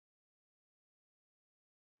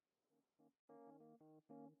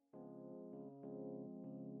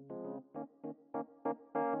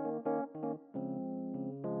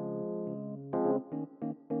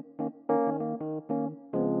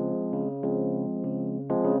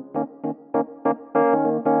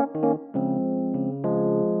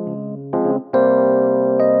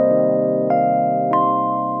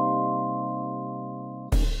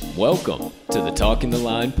Welcome to the Talking the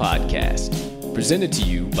Line podcast, presented to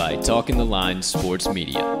you by Talking the Line Sports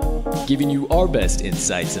Media, giving you our best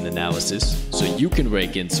insights and analysis so you can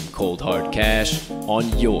rake in some cold hard cash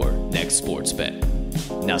on your next sports bet.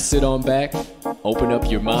 Now sit on back, open up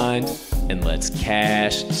your mind, and let's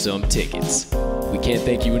cash some tickets. We can't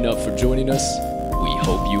thank you enough for joining us. We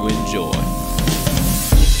hope you enjoy.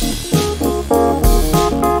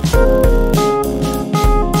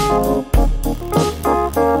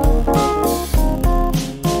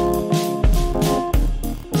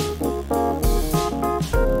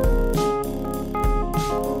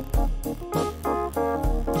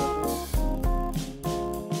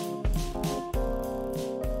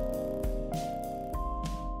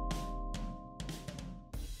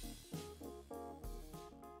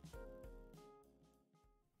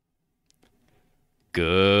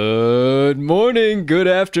 Good morning, good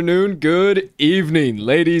afternoon, good evening,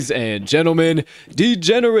 ladies and gentlemen,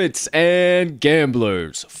 degenerates and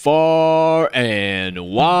gamblers, far and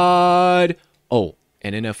wide. Oh,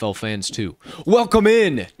 and NFL fans too. Welcome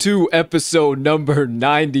in to episode number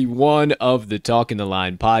 91 of the Talking the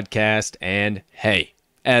Line podcast. And hey,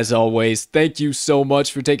 as always, thank you so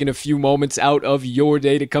much for taking a few moments out of your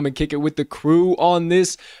day to come and kick it with the crew on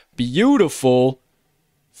this beautiful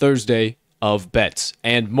Thursday of bets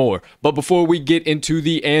and more. But before we get into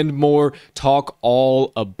the and more, talk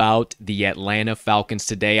all about the Atlanta Falcons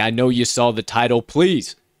today. I know you saw the title.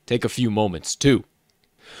 Please take a few moments to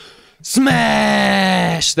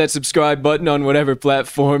smash that subscribe button on whatever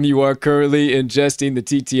platform you are currently ingesting the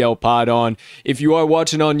TTL pod on. If you are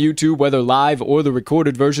watching on YouTube, whether live or the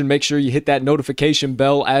recorded version, make sure you hit that notification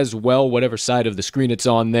bell as well, whatever side of the screen it's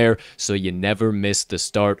on there, so you never miss the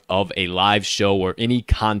start of a live show or any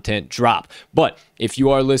content drop. But if you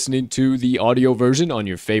are listening to the audio version on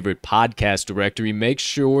your favorite podcast directory, make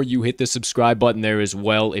sure you hit the subscribe button there as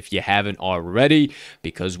well if you haven't already,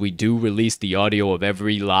 because we do release the audio of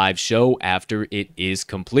every live show after it is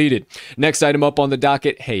completed. Next item up on the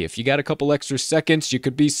docket, hey, if you got a couple extra seconds, you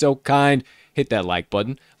could be so kind, hit that like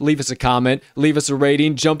button, leave us a comment, leave us a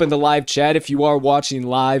rating, jump in the live chat if you are watching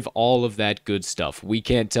live, all of that good stuff. We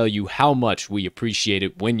can't tell you how much we appreciate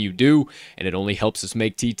it when you do, and it only helps us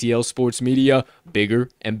make TTL Sports Media bigger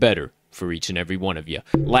and better for each and every one of you.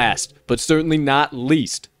 Last, but certainly not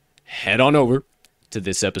least, head on over to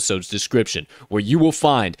this episode's description, where you will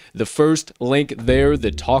find the first link there, the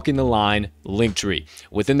Talking the Line link tree.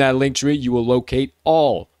 Within that link tree, you will locate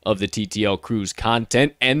all of the TTL Crew's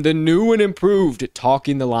content and the new and improved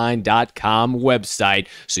TalkingTheLine.com website,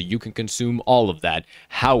 so you can consume all of that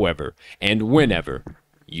however and whenever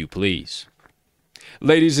you please.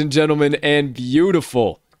 Ladies and gentlemen and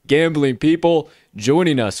beautiful gambling people,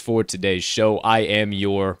 joining us for today's show, I am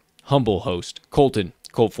your humble host, Colt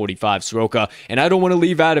 45 Soroka, and I don't want to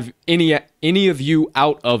leave out of any of you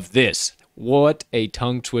out of this. What a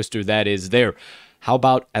tongue twister that is there. How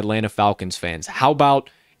about Atlanta Falcons fans? How about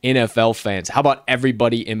NFL fans? How about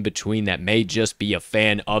everybody in between that may just be a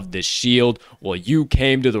fan of the Shield? Well, you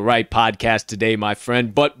came to the right podcast today, my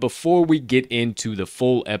friend. But before we get into the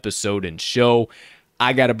full episode and show,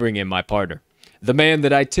 I got to bring in my partner, the man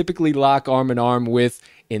that I typically lock arm in arm with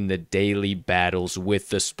in the daily battles with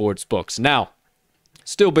the sports books. Now,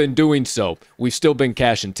 still been doing so. We've still been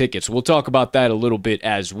cashing tickets. We'll talk about that a little bit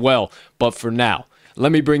as well. But for now,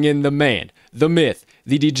 let me bring in the man, the myth,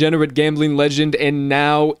 the degenerate gambling legend, and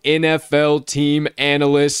now NFL team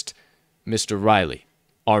analyst, Mr. Riley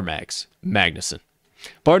Armax Magnuson.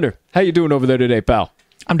 Partner, how you doing over there today, pal?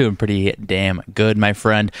 I'm doing pretty damn good, my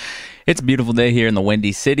friend. It's a beautiful day here in the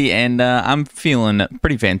Windy City, and I'm feeling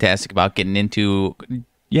pretty fantastic about getting into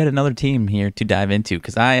yet another team here to dive into,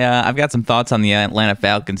 because I've got some thoughts on the Atlanta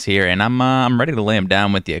Falcons here, and I'm ready to lay them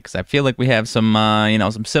down with you, because I feel like we have some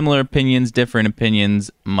some similar opinions, different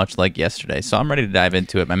opinions, much like yesterday. So I'm ready to dive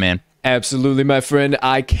into it, my man. Absolutely, my friend.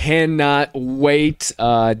 I cannot wait.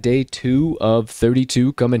 Day 2 of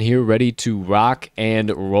 32 coming here, ready to rock and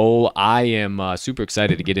roll. I am super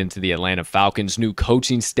excited to get into the Atlanta Falcons. New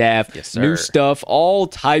coaching staff, yes, sir. New stuff, all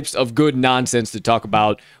types of good nonsense to talk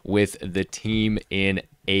about with the team in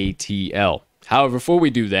ATL. However, before we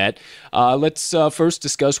do that, let's first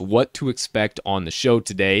discuss what to expect on the show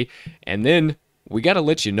today. And then we got to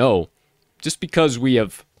let you know, just because we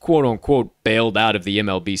have quote unquote bailed out of the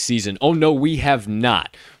MLB season. Oh no, we have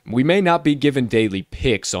not. We may not be given daily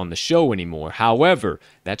picks on the show anymore. However,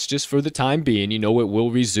 that's just for the time being. It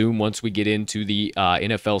will resume once we get into the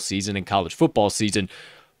NFL season and college football season.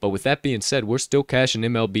 But with that being said, we're still cashing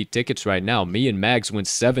MLB tickets right now. Me and Mags went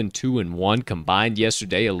 7-2-1 combined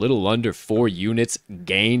yesterday, a little under 4 units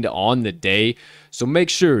gained on the day. So make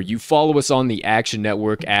sure you follow us on the Action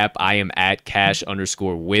Network app. I am at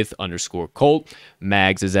cash_with_Colt.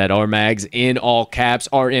 Mags is at RMags in all caps,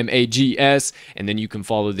 RMAGS. And then you can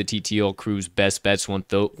follow the TTL Crew's best bets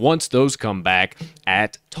once those come back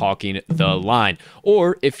at Talking the Line.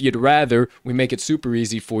 Or if you'd rather, we make it super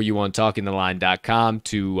easy for you on talkingtheline.com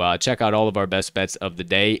to check out all of our best bets of the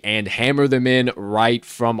day and hammer them in right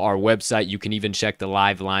from our website. You can even check the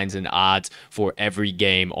live lines and odds for every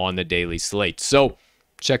game on the daily slate. So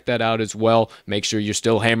check that out as well. Make sure you're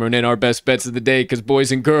still hammering in our best bets of the day because,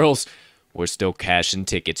 boys and girls, we're still cashing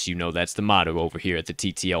tickets. That's the motto over here at the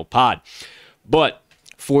TTL Pod. But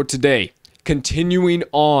for today, continuing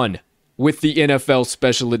on with the NFL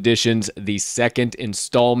Special Editions, the second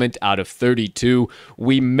installment out of 32.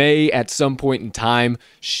 We may, at some point in time,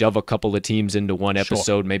 shove a couple of teams into one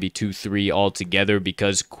episode, maybe 2, 3 all together,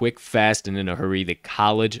 because quick, fast, and in a hurry, the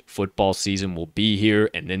college football season will be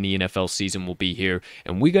here, and then the NFL season will be here,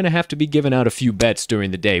 and we're going to have to be giving out a few bets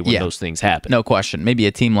during the day when those things happen. No question. Maybe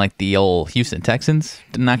a team like the old Houston Texans,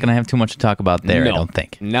 not going to have too much to talk about there, I don't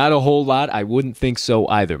think. Not a whole lot. I wouldn't think so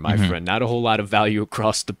either, my friend. Not a whole lot of value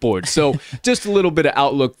across the board. So just a little bit of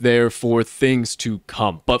outlook there for things to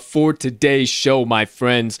come. But for today's show, my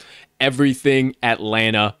friends, everything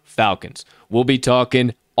Atlanta Falcons. We'll be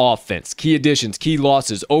talking offense, key additions, key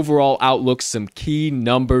losses, overall outlook, some key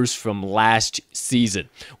numbers from last season.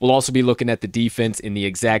 We'll also be looking at the defense in the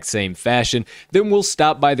exact same fashion. Then we'll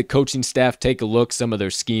stop by the coaching staff, take a look, some of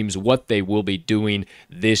their schemes, what they will be doing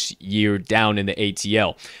this year down in the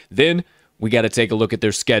ATL. Then we got to take a look at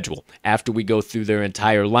their schedule. After we go through their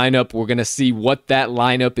entire lineup, we're going to see what that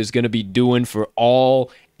lineup is going to be doing for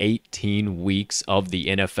all 18 weeks of the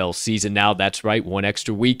NFL season. Now, that's right, one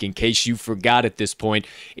extra week. In case you forgot at this point,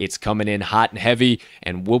 it's coming in hot and heavy,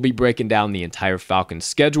 and we'll be breaking down the entire Falcons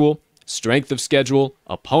schedule, strength of schedule,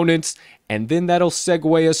 opponents, and then that'll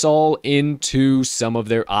segue us all into some of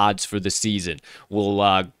their odds for the season.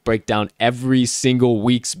 We'll break down every single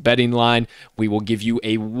week's betting line. We will give you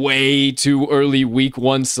a way too early week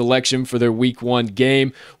 1 selection for their week 1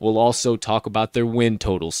 game. We'll also talk about their win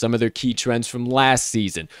totals, some of their key trends from last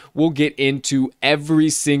season. We'll get into every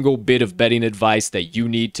single bit of betting advice that you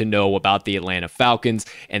need to know about the Atlanta Falcons,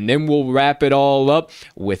 and then we'll wrap it all up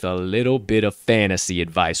with a little bit of fantasy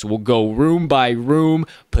advice. We'll go room by room,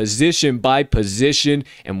 position by position,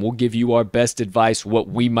 and we'll give you our best advice, what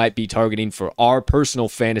we might be targeting for our personal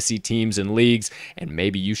fantasy teams and leagues, and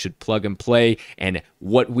maybe you should plug and play, and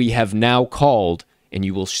what we have now called, and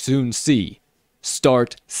you will soon see,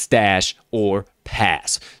 start, stash, or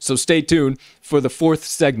pass. So stay tuned for the 4th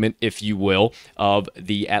segment, if you will, of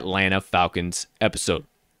the Atlanta Falcons episode.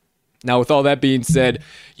 Now, with all that being said,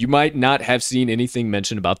 you might not have seen anything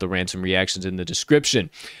mentioned about the ransom reactions in the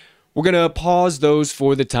description. We're going to pause those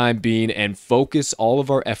for the time being and focus all of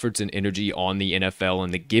our efforts and energy on the NFL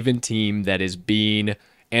and the given team that is being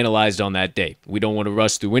analyzed on that day. We don't want to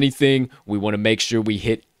rush through anything. We want to make sure we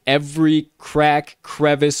hit every crack,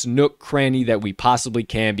 crevice, nook, cranny that we possibly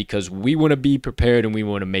can, because we want to be prepared and we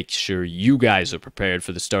want to make sure you guys are prepared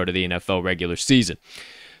for the start of the NFL regular season.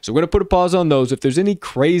 So we're going to put a pause on those. If there's any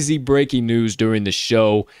crazy breaking news during the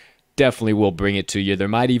show, definitely will bring it to you. There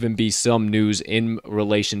might even be some news in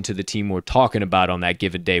relation to the team we're talking about on that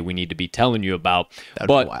given day we need to be telling you about. That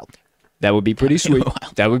would be wild. That would be pretty sweet.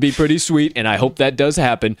 That would be pretty sweet, and I hope that does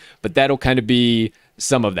happen, but that'll kind of be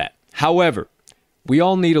some of that. However, we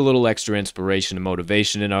all need a little extra inspiration and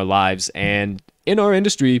motivation in our lives, and in our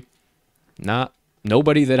industry,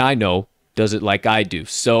 nobody that I know does it like I do.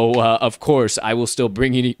 So, of course, I will still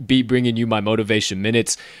be bringing you my motivation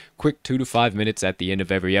minutes, quick 2 to 5 minutes at the end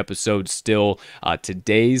of every episode. Still,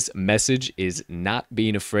 today's message is not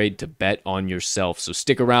being afraid to bet on yourself. So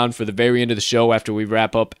stick around for the very end of the show after we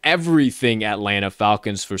wrap up everything Atlanta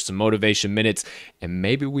Falcons for some motivation minutes, and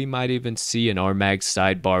maybe we might even see an RMAG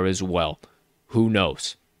sidebar as well. Who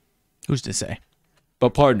knows? Who's to say?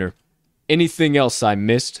 But partner, anything else I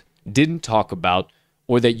missed, didn't talk about,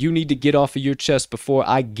 or that you need to get off of your chest before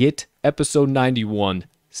I get episode 91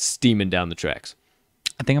 steaming down the tracks?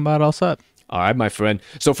 I think I'm about all set. All right, my friend.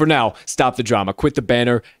 So for now, stop the drama, quit the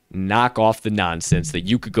banner, knock off the nonsense that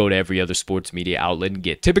you could go to every other sports media outlet and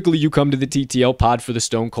get. Typically, you come to the TTL pod for the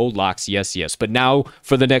Stone Cold Locks, yes. But now,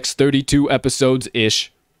 for the next 32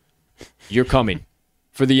 episodes-ish, you're coming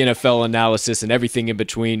for the NFL analysis and everything in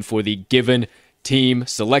between for the given team,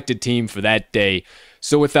 selected team for that day.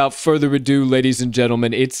 So without further ado, ladies and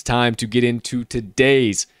gentlemen, it's time to get into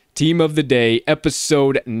today's Team of the Day,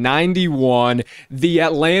 episode 91, the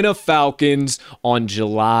Atlanta Falcons on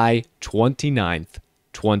July 29th,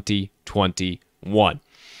 2021.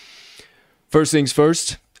 First things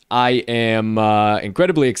first, I am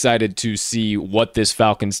incredibly excited to see what this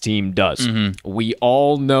Falcons team does. We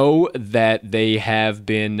all know that they have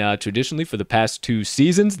been traditionally for the past 2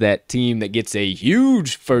 seasons that team that gets a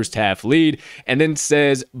huge first half lead and then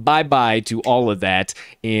says bye-bye to all of that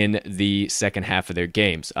in the second half of their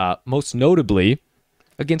games. Most notably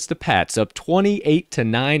against the Pats, up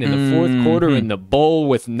 28-9 in the fourth quarter in the bowl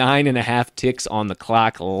with 9.5 ticks on the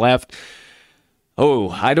clock left. Oh,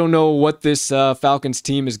 I don't know what this Falcons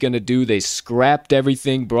team is going to do. They scrapped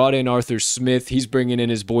everything, brought in Arthur Smith. He's bringing in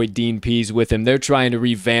his boy Dean Pease with him. They're trying to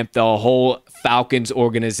revamp the whole Falcons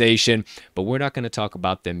organization, but we're not going to talk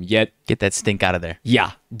about them yet. Get that stink out of there.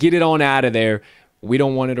 Yeah, get it on out of there. We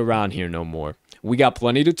don't want it around here no more. We got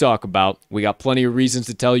plenty to talk about. We got plenty of reasons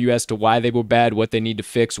to tell you as to why they were bad, what they need to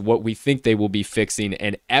fix, what we think they will be fixing,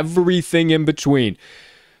 and everything in between.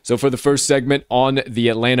 So for the first segment on the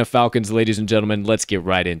Atlanta Falcons, ladies and gentlemen, let's get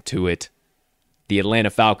right into it. The Atlanta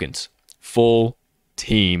Falcons, full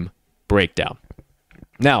team breakdown.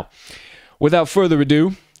 Now, without further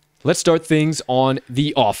ado, let's start things on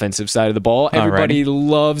the offensive side of the ball. Everybody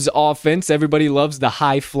loves offense. Everybody loves the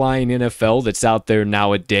high-flying NFL that's out there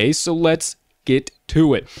nowadays. So let's get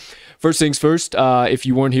to it. First things first, if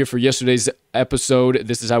you weren't here for yesterday's episode,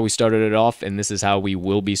 this is how we started it off, and this is how we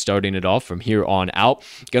will be starting it off from here on out.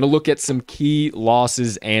 Going to look at some key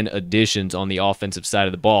losses and additions on the offensive side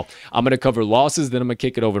of the ball. I'm going to cover losses, then I'm going to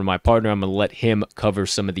kick it over to my partner. I'm going to let him cover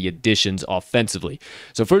some of the additions offensively.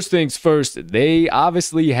 So first things first, they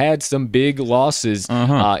obviously had some big losses.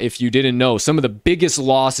 If you didn't know, some of the biggest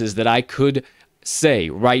losses that I could say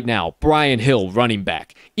right now: Brian Hill, running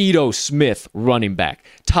back; Ito Smith, running back;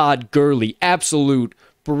 Todd Gurley, absolute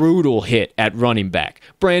brutal hit at running back;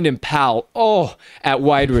 Brandon Powell, at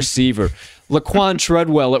wide receiver; Laquan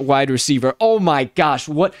Treadwell at wide receiver. Oh my gosh,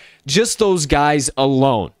 what? Just those guys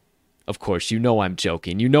alone. Of course, you know I'm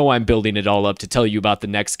joking. You know I'm building it all up to tell you about the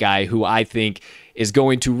next guy who I think is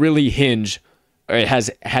going to really hinge, or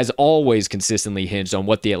has always consistently hinged on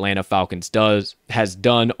what the Atlanta Falcons has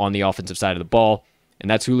done on the offensive side of the ball, and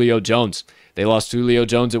that's Julio Jones. They lost Julio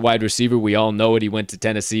Jones at wide receiver. We all know it. He went to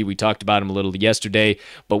Tennessee. We talked about him a little yesterday,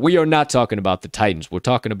 but we are not talking about the Titans. We're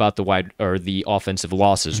talking about the offensive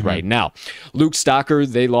losses right now. Luke Stocker,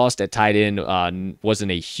 they lost at tight end.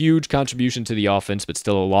 Wasn't a huge contribution to the offense, but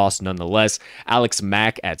still a loss nonetheless. Alex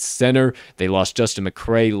Mack at center. They lost Justin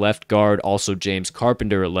McCray, left guard. Also James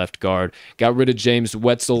Carpenter at left guard. Got rid of James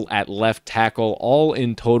Wetzel at left tackle. All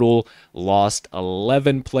in total, lost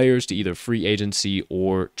 11 players to either free agency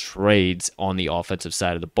or trades on the offensive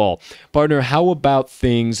side of the ball. Partner, how about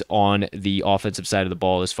things on the offensive side of the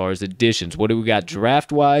ball as far as additions? What do we got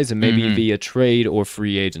draft-wise and maybe via trade or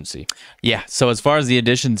free agency? Yeah, so as far as the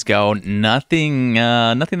additions go, nothing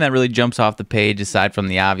that really jumps off the page aside from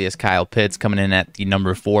the obvious. Kyle Pitts coming in at the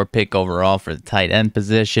number 4 pick overall for the tight end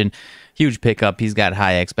position. Huge pickup. He's got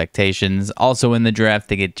high expectations. Also in the draft,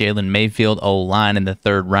 they get Jalen Mayfield, O-line, in the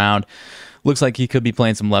 3rd round. Looks like he could be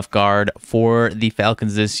playing some left guard for the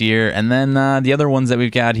Falcons this year. And then the other ones that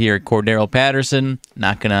we've got here, Cordero Patterson,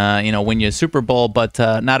 not going to win you a Super Bowl, but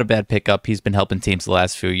not a bad pickup. He's been helping teams the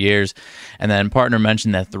last few years. And then partner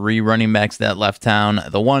mentioned that 3 running backs that left town.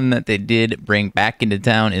 The one that they did bring back into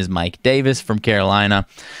town is Mike Davis from Carolina.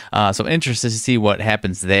 So interested to see what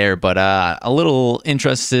happens there, but a little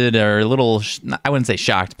interested, or a little, I wouldn't say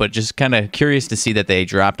shocked, but just kind of curious to see that they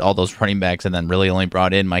dropped all those running backs and then really only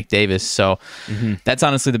brought in Mike Davis. So that's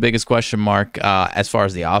honestly the biggest question mark as far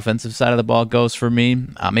as the offensive side of the ball goes for me.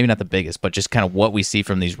 Maybe not the biggest, but just kind of what we see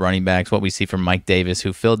from these running backs, what we see from Mike Davis,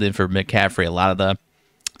 who filled in for McCaffrey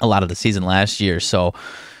a lot of the season last year. So,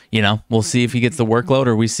 we'll see if he gets the workload,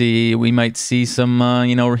 or we might see some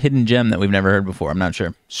hidden gem that we've never heard before. I'm not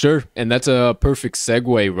sure. Sure, and that's a perfect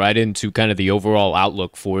segue right into kind of the overall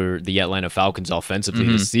outlook for the Atlanta Falcons offensively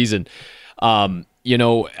this season.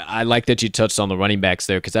 I like that you touched on the running backs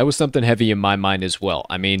there, because that was something heavy in my mind as well.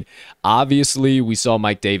 I mean, obviously, we saw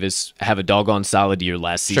Mike Davis have a doggone solid year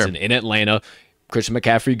last season in Atlanta. Christian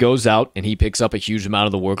McCaffrey goes out, and he picks up a huge amount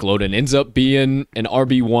of the workload and ends up being an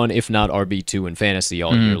RB1, if not RB2 in fantasy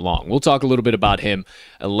all year long. We'll talk a little bit about him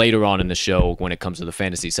later on in the show when it comes to the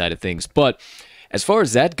fantasy side of things. But as far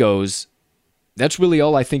as that goes, That's really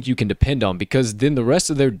all I think you can depend on, because then the rest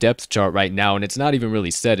of their depth chart right now, and it's not even really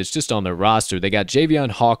set, it's just on their roster. They got Javion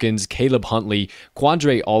Hawkins, Caleb Huntley,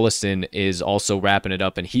 Quandre Ollison is also wrapping it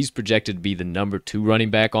up, and he's projected to be the number 2 running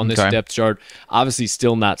back on this depth chart. Obviously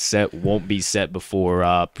still not set, won't be set before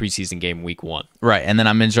preseason game week 1. Right, and then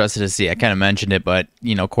I'm interested to see, I kind of mentioned it, but,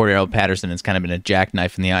 Cordero Patterson has kind of been a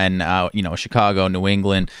jackknife in the eye, and, Chicago, New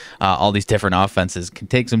England, all these different offenses can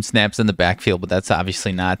take some snaps in the backfield, but that's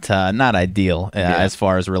obviously not ideal as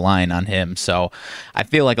far as relying on him. So I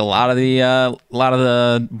feel like a lot of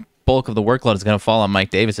the bulk of the workload is going to fall on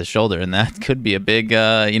Mike Davis's shoulder, and that could be a big,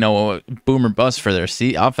 boom or bust for their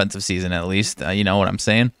offensive season, at least. You know what I'm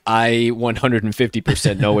saying? I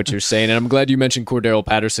 150% know what you're saying, and I'm glad you mentioned Cordero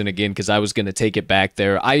Patterson again, because I was going to take it back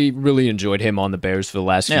there. I really enjoyed him on the Bears for the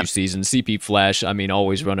last few seasons. CP Flash,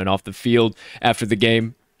 always running off the field after the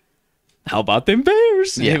game. How about them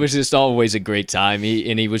Bears? Yeah. It was just always a great time.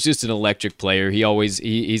 He was just an electric player.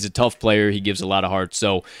 He's a tough player. He gives a lot of heart.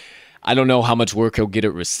 So I don't know how much work he'll get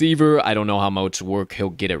at receiver. I don't know how much work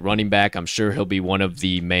he'll get at running back. I'm sure he'll be one of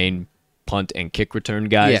the main punt and kick return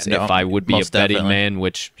guys if I would be a betting man,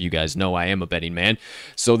 which you guys know I am a betting man.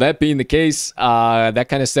 So that being the case, that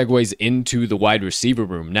kind of segues into the wide receiver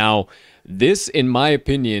room. Now, this, in my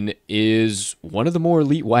opinion, is one of the more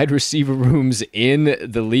elite wide receiver rooms in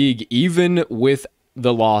the league, even with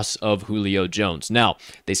the loss of Julio Jones. Now,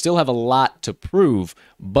 they still have a lot to prove,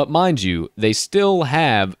 but mind you, they still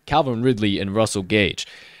have Calvin Ridley and Russell Gage.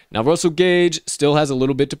 Now, Russell Gage still has a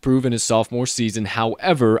little bit to prove in his sophomore season.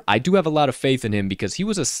 However, I do have a lot of faith in him because he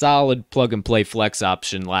was a solid plug-and-play flex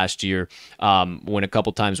option last year when a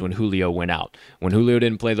couple times when Julio went out. When Julio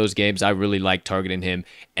didn't play those games, I really liked targeting him.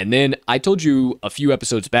 And then I told you a few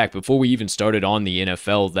episodes back, before we even started on the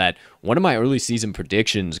NFL, that one of my early season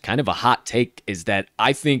predictions, kind of a hot take, is that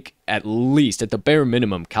I think at least, at the bare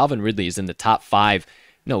minimum, Calvin Ridley is in the top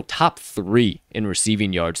 3 in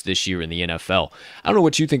receiving yards this year in the NFL. I don't know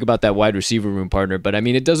what you think about that wide receiver room, partner, but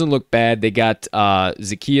it doesn't look bad. They got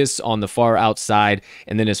Zacchaeus on the far outside,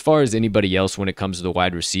 and then as far as anybody else when it comes to the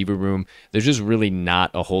wide receiver room, there's just really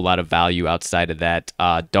not a whole lot of value outside of that.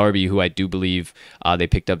 Darby, who I do believe they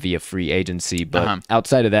picked up via free agency, but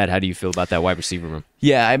outside of that, how do you feel about that wide receiver room?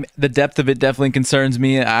 Yeah, the depth of it definitely concerns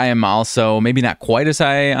me. I am also maybe not quite as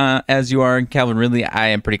high as you are, Calvin Ridley. I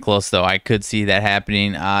am pretty close, though. I could see that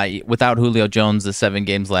happening. Without Julio Jones, the 7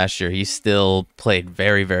 games last year, he still played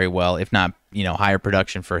very, very well, if not higher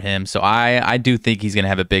production for him. So I do think he's going to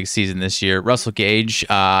have a big season this year. Russell Gage,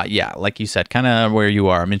 like you said, kind of where you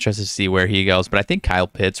are. I'm interested to see where he goes, but I think Kyle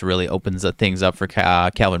Pitts really opens things up for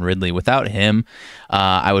Calvin Ridley. Without him,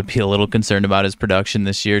 I would be a little concerned about his production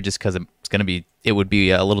this year, just because it would be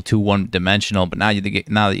a little too one-dimensional. But now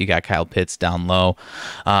that you got Kyle Pitts down low,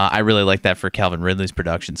 I really like that for Calvin Ridley's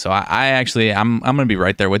production. So I'm going to be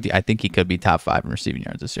right there with you. I think he could be top 5 in receiving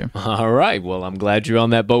yards this year. All right. Well, I'm glad you're on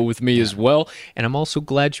that boat with me as well. And I'm also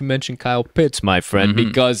glad you mentioned Kyle Pitts, my friend,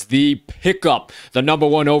 because the pickup, the number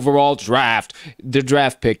 1 overall the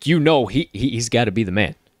draft pick, he's got to be the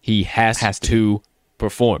man. He has to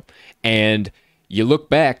perform. And you look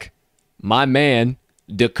back, my man,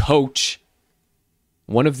 the coach,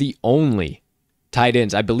 one of the only tight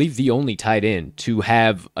ends, I believe the only tight end to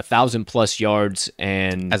have 1,000+ yards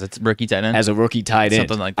and as a rookie tight end,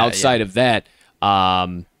 something like that. Outside of that,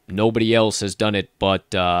 nobody else has done it but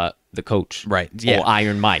the coach, right? Yeah,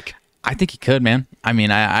 Iron Mike. I think he could, man.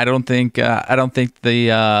 I don't think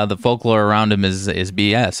the folklore around him is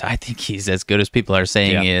BS. I think he's as good as people are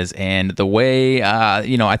saying he is. And the way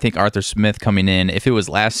I think Arthur Smith coming in, if it was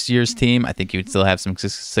last year's team, I think he would still have some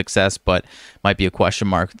success, but might be a question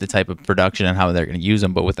mark the type of production and how they're going to use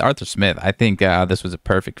him. But with Arthur Smith, I think this was a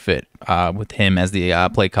perfect fit with him as the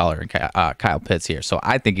play caller and Kyle Pitts here. So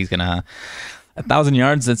I think he's going to. 1,000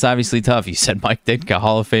 yards, that's obviously tough. You said Mike Ditka,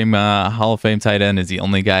 Hall of Fame tight end, is the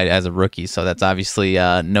only guy as a rookie, so that's obviously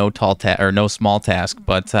no small task.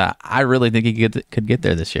 But I really think he could get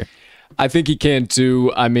there this year. I think he can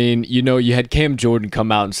too. You had Cam Jordan come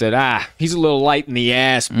out and said, he's a little light in the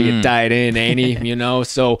ass, be a tight end, ain't he?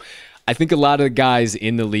 So I think a lot of the guys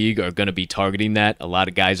in the league are going to be targeting that. A lot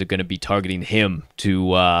of guys are going to be targeting him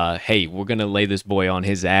to, hey, we're going to lay this boy on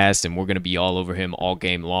his ass and we're going to be all over him all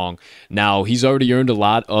game long. Now, he's already earned a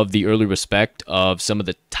lot of the early respect of some of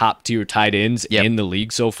the top-tier tight ends in the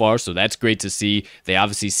league so far, so that's great to see. They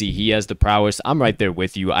obviously see he has the prowess. I'm right there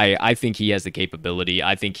with you. I think he has the capability.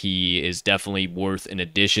 I think he is definitely worth an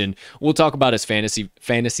addition. We'll talk about his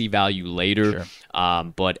fantasy value later.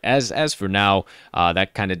 But as for now,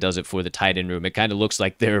 that kind of does it for the tight end room. It kind of looks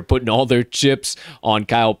like they're putting all their chips on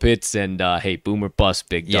Kyle Pitts and, hey, boomer bust,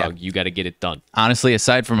 big dog. You got to get it done. Honestly,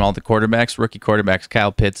 aside from all the quarterbacks, rookie quarterbacks,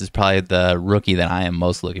 Kyle Pitts is probably the rookie that I am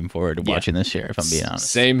most looking forward to watching this year, if I'm being honest.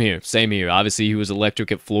 Same here. Obviously, he was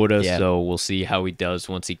electric at Florida, so we'll see how he does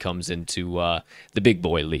once he comes into the big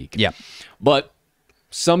boy league. Yeah. But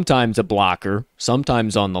sometimes a blocker,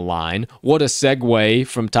 sometimes on the line. What a segue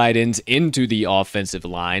from tight ends into the offensive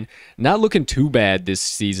line. Not looking too bad this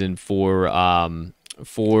season for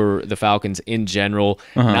the Falcons in general.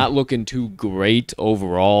 Not looking too great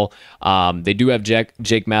overall. They do have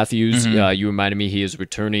Jake Matthews. You reminded me he is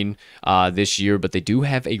returning this year, but they do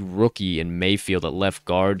have a rookie in Mayfield at left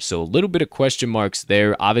guard, so a little bit of question marks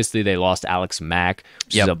there. Obviously, they lost Alex Mack,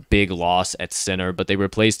 which is a big loss at center, but they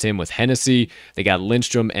replaced him with Hennessy. They got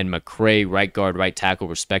Lindstrom and McCray, right guard, right tackle,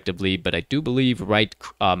 respectively, but I do believe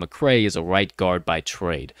McCray is a right guard by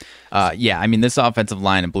trade. I mean, this offensive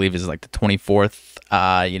line, I believe, is like the 24th,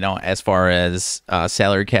 as far as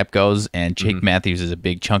salary cap goes, and Jake Matthews is a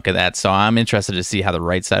big chunk of that. So I'm interested to see how the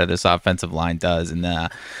right side of this offensive line does. And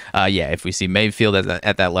if we see Mayfield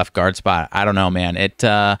at that left guard spot, I don't know, man.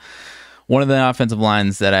 One of the offensive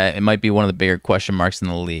lines that it might be one of the bigger question marks in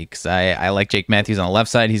the league. 'Cause I like Jake Matthews on the left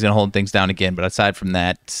side. He's going to hold things down again. But aside from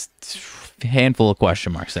that, handful of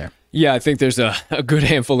question marks there. Yeah, I think there's a good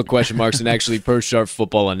handful of question marks, and actually, per Sharp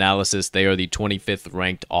Football Analysis, they are the 25th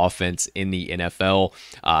ranked offense in the NFL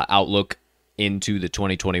outlook into the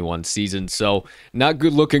 2021 season. So not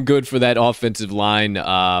looking good for that offensive line.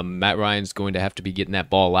 Matt Ryan's going to have to be getting that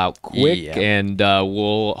ball out quick, and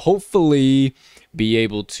we'll hopefully be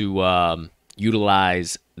able to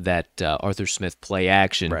utilize that Arthur Smith play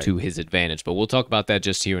action to his advantage. But we'll talk about that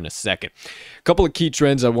just here in a second. A couple of key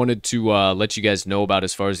trends I wanted to let you guys know about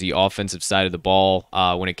as far as the offensive side of the ball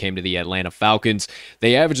when it came to the Atlanta Falcons.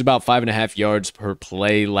 They averaged about 5.5 yards per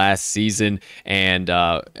play last season, and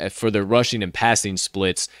for their rushing and passing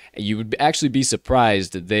splits, you would actually be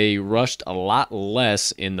surprised that they rushed a lot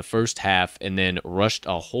less in the first half and then rushed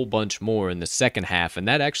a whole bunch more in the second half, and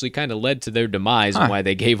that actually kind of led to their demise and why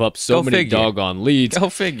they gave up so many doggone leads. Go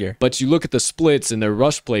figure. But you look at the splits, and their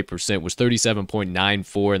rush play percent was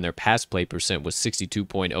 37.94, and their pass play percent was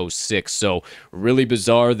 62.06. So really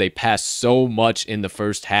bizarre. They passed so much in the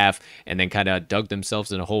first half and then kind of dug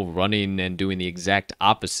themselves in a hole running and doing the exact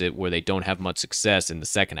opposite where they don't have much success in the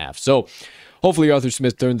second half. So hopefully Arthur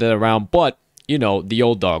Smith turned that around, but the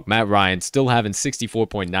old dog, Matt Ryan, still having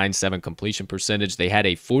 64.97 completion percentage. They had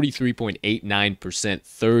a 43.89%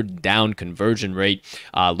 third down conversion rate,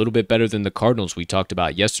 a little bit better than the Cardinals we talked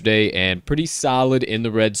about yesterday, and pretty solid in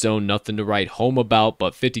the red zone. Nothing to write home about,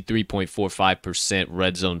 but 53.45%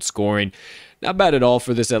 red zone scoring. Not bad at all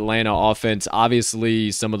for this Atlanta offense.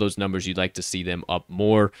 Obviously, some of those numbers you'd like to see them up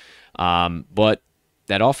more, but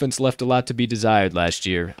that offense left a lot to be desired last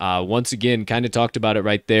year. Once again, kind of talked about it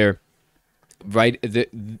right there.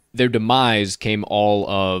 Their demise came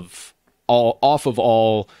off of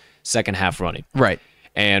all second half running. Right.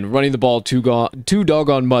 And running the ball too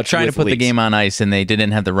doggone much. Trying to put the game on ice, and they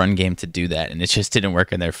didn't have the run game to do that, and it just didn't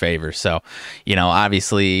work in their favor. So,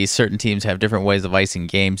 obviously certain teams have different ways of icing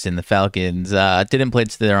games, and the Falcons didn't play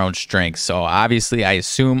to their own strengths. So obviously I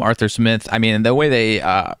assume Arthur Smith, the way they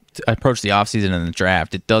approach the offseason and the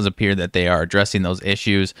draft, it does appear that they are addressing those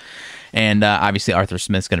issues. And obviously Arthur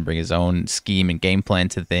Smith's going to bring his own scheme and game plan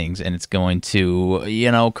to things, and it's going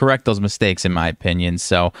to, correct those mistakes, in my opinion.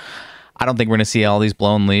 So I don't think we're going to see all these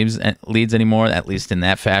blown leads anymore, at least in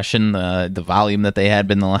that fashion, the volume that they had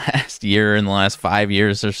been the last year and the last 5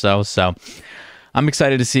 years or so. So I'm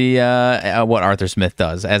excited to see what Arthur Smith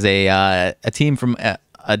does. As a team from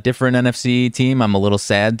a different NFC team, I'm a little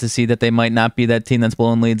sad to see that they might not be that team that's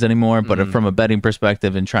blowing leads anymore. But from a betting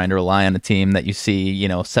perspective and trying to rely on a team that you see,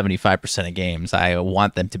 75% of games, I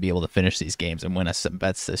want them to be able to finish these games and win us some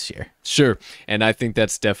bets this year. Sure, and I think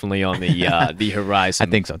that's definitely on the the horizon.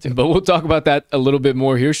 I think so too. But we'll talk about that a little bit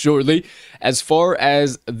more here shortly. As far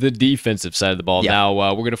as the defensive side of the ball, now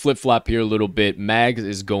we're going to flip-flop here a little bit. Mags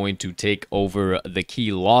is going to take over the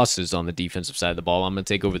key losses on the defensive side of the ball. I'm going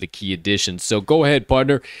to take over the key additions. So go ahead,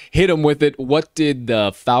 partner. Hit them with it. What did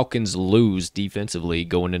the Falcons lose defensively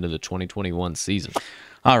going into the 2021 season?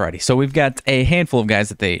 Alrighty, so we've got a handful of guys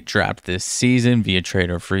that they dropped this season via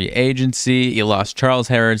trade or free agency. You lost Charles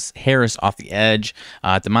Harris off the edge,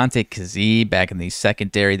 DeMonte Kazee back in the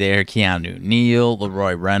secondary there, Keanu Neal,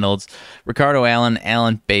 Leroy Reynolds, Ricardo Allen,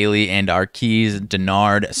 Alan Bailey, and Arquise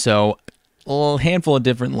Denard. So a handful of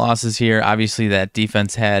different losses here. Obviously, that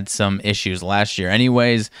defense had some issues last year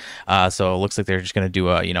anyways, so it looks like they're just going to do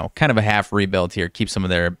a, kind of a half rebuild here, keep some of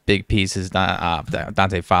their big pieces.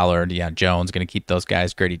 Dante Fowler, Deion Jones, going to keep those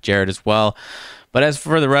guys, Grady Jarrett as well. But as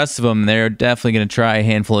for the rest of them, they're definitely going to try a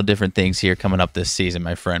handful of different things here coming up this season,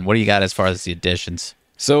 my friend. What do you got as far as the additions?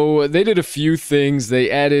 So they did a few things.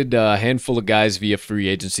 They added a handful of guys via free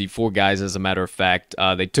agency, 4 guys as a matter of fact.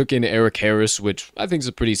 They took in Eric Harris, which I think is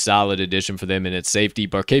a pretty solid addition for them in its safety.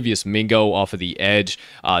 Barkevius Mingo off of the edge.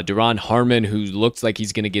 Duron Harmon, who looks like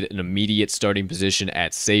he's going to get an immediate starting position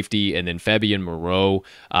at safety. And then Fabian Moreau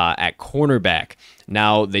at cornerback.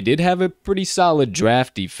 Now, they did have a pretty solid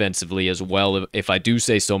draft defensively as well, if I do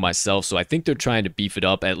say so myself. So I think they're trying to beef it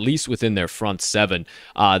up, at least within their front 7.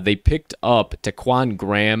 They picked up Taquan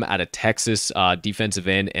Graham out of Texas, defensive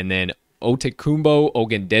end, and then Otekumbo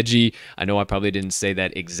Ogundeji. I know I probably didn't say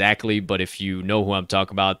that exactly, but if you know who I'm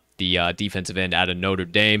talking about, the defensive end out of Notre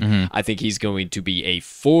Dame. I think he's going to be a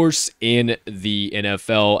force in the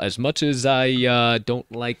NFL. As much as I don't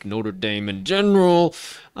like Notre Dame in general,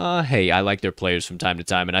 hey, I like their players from time to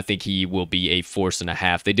time, and I think he will be a force and a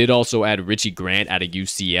half. They did also add Richie Grant out of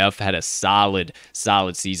UCF, had a solid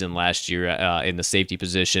season last year in the safety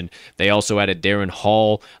position. They also added Darren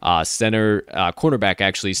Hall, cornerback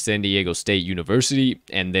actually, San Diego State University,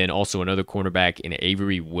 and then also another cornerback in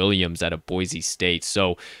Avery Williams out of Boise State.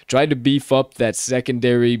 So tried to beef up that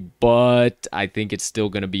secondary, but I think it's still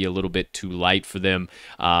going to be a little bit too light for them.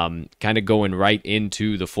 Kind of going right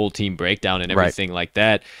into the full team breakdown and everything like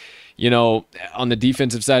that. On the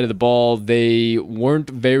defensive side of the ball, they weren't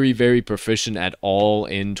very, very proficient at all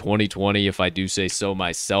in 2020, if I do say so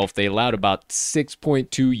myself. They allowed about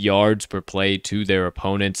 6.2 yards per play to their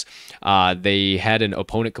opponents. They had an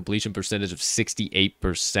opponent completion percentage of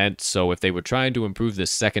 68%. So if they were trying to improve the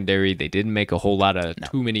secondary, they didn't make a whole lot of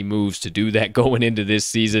too many moves to do that going into this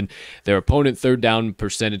season. Their opponent third down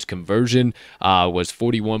percentage conversion was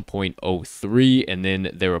 41.03, and then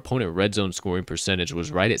their opponent red zone scoring percentage was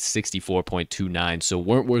right at 64.29, so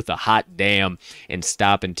weren't worth a hot damn in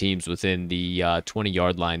stopping teams within the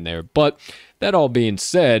 20-yard line there. But that all being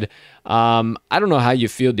said, I don't know how you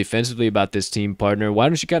feel defensively about this team, partner. Why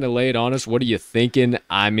don't you kind of lay it on us? What are you thinking?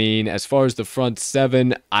 I mean, as far as the front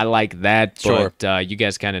 7, I like that, but you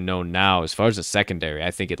guys kind of know now. As far as the secondary,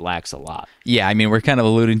 I think it lacks a lot. Yeah, I mean, we're kind of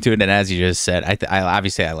alluding to it, and as you just said, I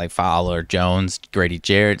obviously like Fowler, Jones, Grady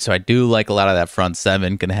Jarrett, so I do like a lot of that front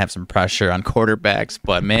 7. Going to have some pressure on quarterbacks,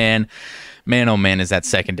 but man, oh man, is that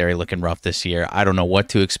secondary looking rough this year. I don't know what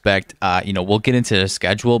to expect. We'll get into the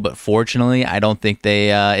schedule, but fortunately, I don't think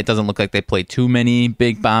it doesn't look like they play too many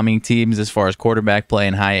big bombing teams as far as quarterback play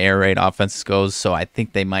and high air raid offenses goes, so I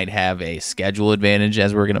think they might have a schedule advantage,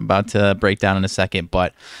 as we're about to break down in a second.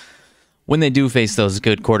 But when they do face those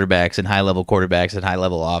good quarterbacks and high-level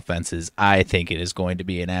offenses, I think it is going to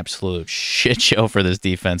be an absolute shit show for this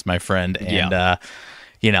defense, my friend. And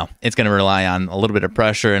it's going to rely on a little bit of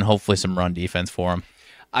pressure and hopefully some run defense for them.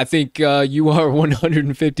 I think you are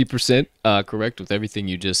 150% correct with everything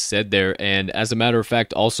you just said there. And as a matter of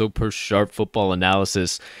fact, also per Sharp Football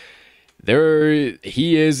Analysis,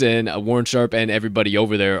 he is, and Warren Sharp and everybody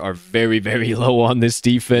over there are very, very low on this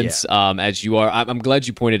defense, as you are. I'm glad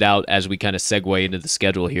you pointed out, as we kind of segue into the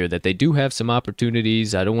schedule here, that they do have some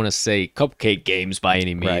opportunities. I don't want to say cupcake games by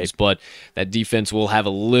any means, but that defense will have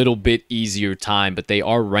a little bit easier time. But they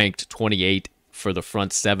are ranked 28 for the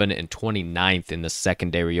front 7 and 29th in the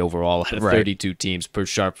secondary overall out of 32 teams per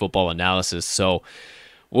Sharp Football Analysis. So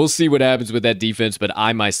we'll see what happens with that defense, but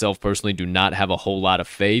I myself personally do not have a whole lot of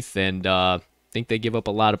faith and think they give up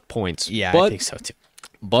a lot of points. Yeah, I think so too.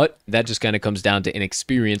 But that just kind of comes down to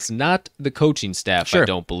inexperience, not the coaching staff, I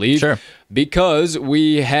don't believe. Sure. Because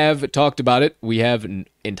we have talked about it. We have an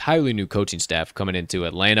entirely new coaching staff coming into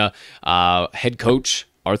Atlanta. Head coach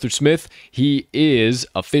Arthur Smith, he is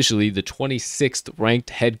officially the 26th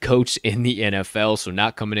ranked head coach in the NFL, so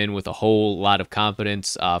not coming in with a whole lot of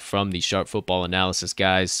confidence from the Sharp Football Analysis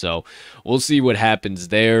guys. So we'll see what happens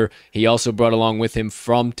there. He also brought along with him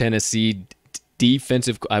from Tennessee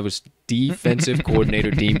defensive coordinator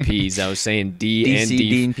Dean Pease. I was saying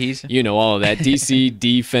Dean Pease. You know, all of that. DC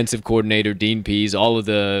defensive coordinator Dean Pease, all of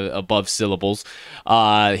the above syllables.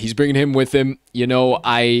 He's bringing him with him. You know,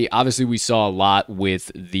 we saw a lot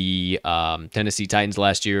with the Tennessee Titans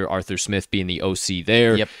last year, Arthur Smith being the OC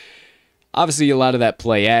there. Yep. Obviously, a lot of that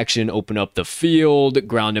play action, open up the field,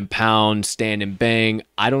 ground and pound, stand and bang.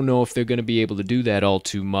 I don't know if they're going to be able to do that all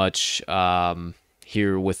too much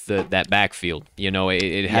here with that backfield. You know,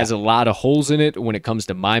 it has a lot of holes in it when it comes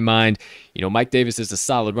to my mind. You know, Mike Davis is a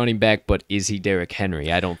solid running back, but is he Derrick Henry?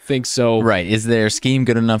 I don't think so. Right. Is their scheme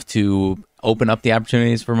good enough to open up the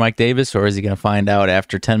opportunities for Mike Davis, or is he going to find out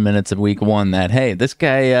after 10 minutes of week one that, hey, this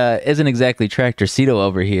guy isn't exactly Tractor Cito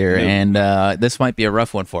over here, and this might be a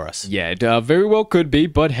rough one for us? Yeah, it very well could be,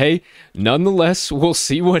 but hey, nonetheless, we'll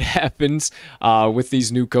see what happens with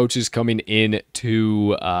these new coaches coming in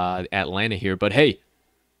to Atlanta here. But hey,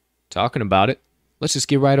 talking about it, let's just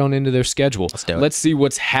get right on into their schedule. Let's do it. Let's see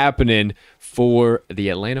what's happening for the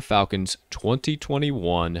Atlanta Falcons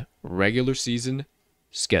 2021 regular season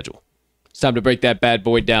schedule. It's time to break that bad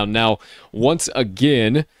boy down. Now, once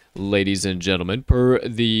again, ladies and gentlemen, per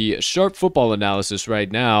the Sharp Football Analysis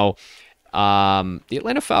right now, the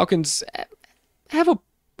Atlanta Falcons have a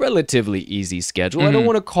relatively easy schedule. I don't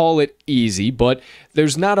want to call it easy, but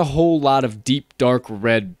there's not a whole lot of deep, dark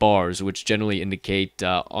red bars, which generally indicate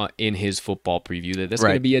in his football preview that that's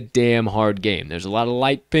going to be a damn hard game. There's a lot of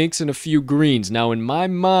light pinks and a few greens. Now, in my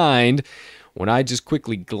mind, when I just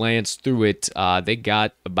quickly glanced through it, they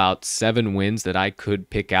got about 7 wins that I could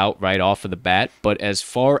pick out right off of the bat. But as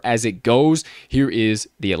far as it goes, here is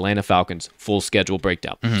the Atlanta Falcons full schedule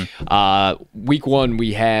breakdown. Week 1,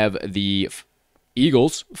 we have the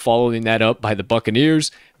Eagles, following that up by the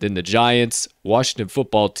Buccaneers, then the Giants, Washington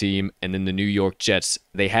Football Team, and then the New York Jets.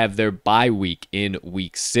 They have their bye week in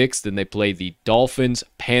week 6. Then they play the Dolphins,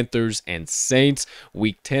 Panthers, and Saints.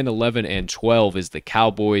 Week 10, 11, and 12 is the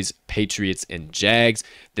Cowboys, Patriots, and Jags.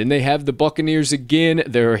 Then they have the Buccaneers again.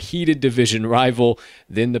 They're a heated division rival.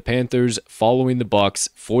 Then the Panthers following the Bucs,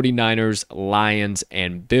 49ers, Lions,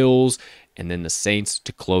 and Bills. And then the Saints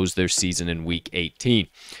to close their season in week 18.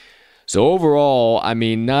 So overall, I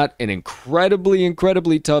mean, not an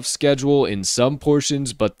incredibly tough schedule in some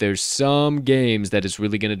portions, but there's some games that it's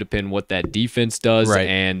really going to depend what that defense does,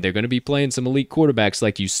 and they're going to be playing some elite quarterbacks,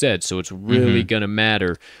 like you said, so it's really going to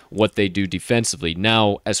matter what they do defensively.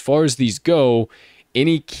 Now, as far as these go,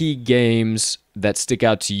 any key games that stick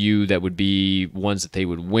out to you that would be ones that they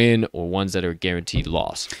would win or ones that are guaranteed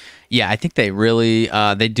loss? Yeah, I think they really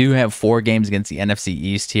they do have 4 games against the NFC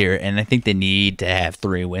East here, and I think they need to have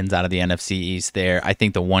 3 wins out of the NFC East there. I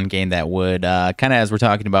think the one game that would kind of, as we're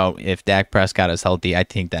talking about, if Dak Prescott is healthy, I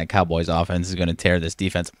think that Cowboys offense is going to tear this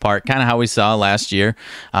defense apart, kind of how we saw last year.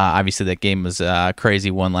 Obviously, that game was a crazy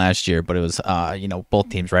one last year, but it was both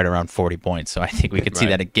teams right around 40 points, so I think we could see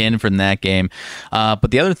that again from that game. But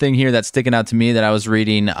the other thing here that's sticking out to me that I was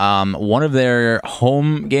reading, one of their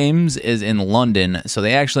home games is in London, so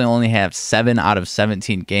they actually only have 7 out of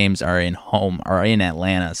 17 games are in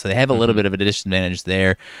Atlanta, so they have a little bit of a disadvantage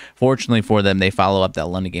there. Fortunately for them, they follow up that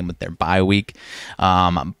London game with their bye week,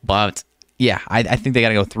 but yeah, I think they got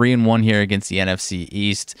to go 3-1 here against the NFC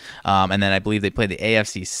East, and then I believe they play the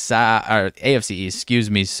AFC East,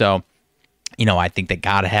 excuse me. So I think they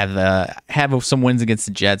got to have some wins against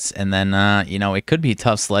the Jets, and then it could be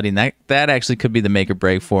tough sledding. That actually could be the make or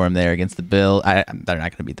break for them there against the Bills. They're not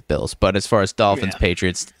going to beat the Bills, but as far as Dolphins,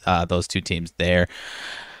 Patriots, those 2 teams there,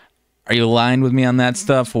 are you aligned with me on that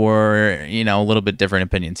stuff, or a little bit different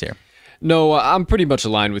opinions here? No, I'm pretty much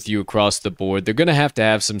aligned with you across the board. They're going to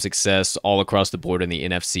have some success all across the board in the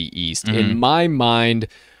NFC East. In my mind,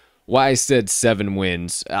 why I said 7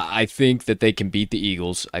 wins, I think that they can beat the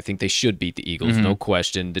Eagles. I think they should beat the Eagles, no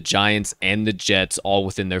question. The Giants and the Jets all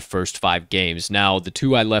within their first 5 games. Now, the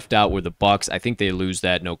 2 I left out were the Bucs. I think they lose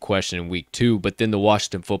that, no question, in week 2. But then the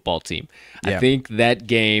Washington Football Team. I think that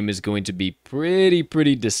game is going to be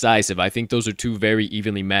pretty decisive. I think those are 2 very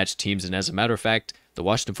evenly matched teams. And as a matter of fact, the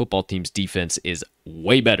Washington Football Team's defense is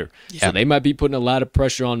way better. So they might be putting a lot of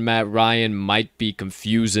pressure on Matt Ryan, might be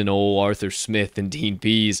confusing old Arthur Smith and Dean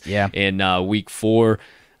Pease in week 4.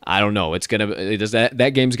 I don't know.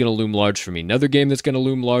 That game's gonna loom large for me. Another game that's gonna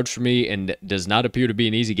loom large for me and does not appear to be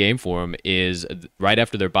an easy game for them is right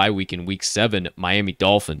after their bye week in week 7, Miami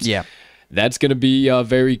Dolphins. That's going to be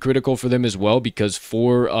very critical for them as well, because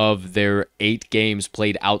 4 of their 8 games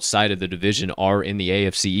played outside of the division are in the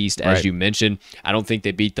AFC East, as you mentioned. I don't think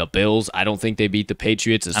they beat the Bills. I don't think they beat the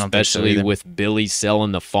Patriots, especially with Billy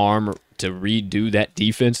selling the farm to redo that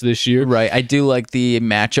defense this year. Right. I do like the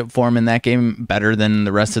matchup for them in that game better than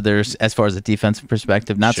the rest of theirs as far as the defensive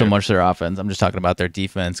perspective. Not so much their offense. I'm just talking about their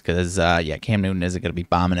defense because, Cam Newton isn't going to be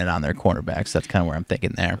bombing it on their cornerbacks. That's kind of where I'm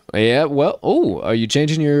thinking there. Yeah, well, are you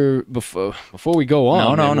changing your... Before we go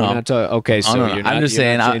on... No. Okay, so you're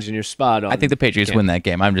not changing your spot on... I think the Patriots win that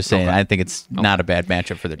game. I'm just saying I think it's not a bad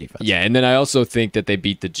matchup for their defense. Yeah, and then I also think that they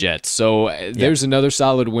beat the Jets. So there's another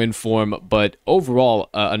solid win for them. But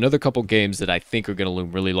overall, another couple games that I think are going to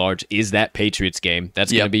loom really large is that Patriots game.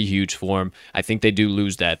 That's going to be huge for them. I think they do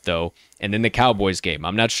lose that, though. And then the Cowboys game.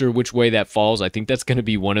 I'm not sure which way that falls. I think that's going to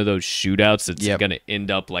be one of those shootouts that's going to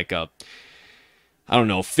end up like a I don't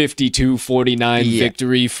know, 52-49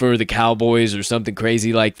 victory for the Cowboys or something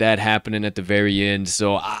crazy like that happening at the very end.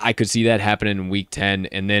 So I could see that happening in week 10.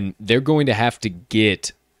 And then they're going to have to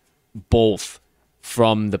get both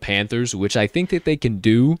from the Panthers, which I think that they can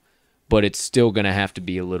do, but it's still going to have to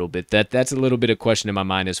be a little bit. That's a little bit of question in my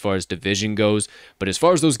mind as far as division goes. But as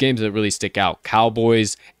far as those games that really stick out,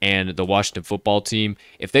 Cowboys and the Washington football team,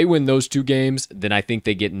 if they win those two games, then I think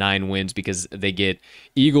they get 9 wins because they get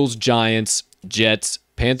Eagles, Giants, Jets,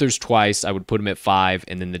 Panthers twice. I would put them at 5,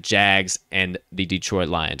 and then the Jags and the Detroit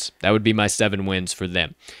Lions. That would be my 7 wins for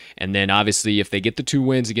them. And then obviously if they get the 2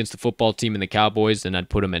 wins against the football team and the Cowboys, then I'd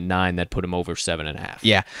put them at 9. That'd put them over 7.5.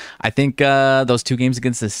 Yeah, I think those 2 games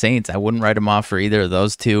against the Saints, I wouldn't write them off for either of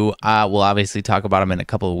those two. We'll obviously talk about them in a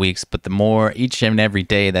couple of weeks, but the more each and every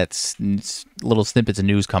day that's little snippets of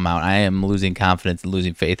news come out, I am losing confidence and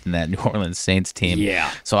losing faith in that New Orleans Saints team.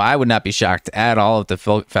 Yeah. So I would not be shocked at all if the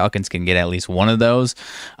Falcons can get at least one of those.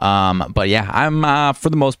 But yeah, I'm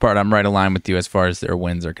for the most part, I'm right aligned with you as far as their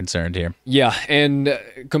wins are concerned here. Yeah, and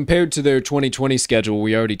compared to their 2020 schedule,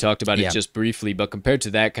 we already talked about it just briefly, but compared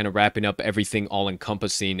to that, kind of wrapping up everything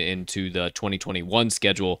all-encompassing into the 2021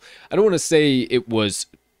 schedule, I don't want to say it was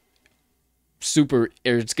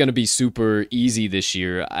it's going to be super easy this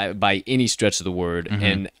year by any stretch of the word,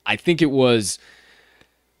 and I think it was...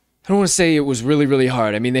 I don't want to say it was really, really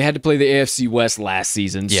hard. I mean, they had to play the AFC West last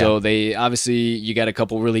season, so they obviously you got a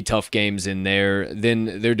couple really tough games in there.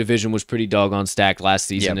 Then their division was pretty doggone stacked last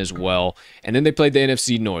season as well. And then they played the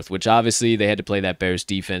NFC North, which obviously they had to play that Bears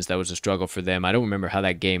defense. That was a struggle for them. I don't remember how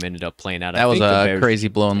that game ended up playing out. That was a crazy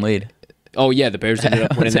blown lead. Oh, yeah, the Bears ended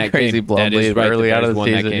up winning that game. That is right, early out of the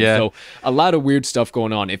season. So a lot of weird stuff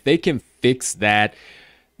going on. If they can fix that,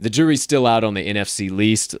 the jury's still out on the NFC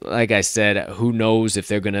least. Like I said, who knows if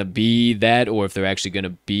they're going to be that or if they're actually going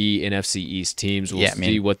to be NFC East teams. We'll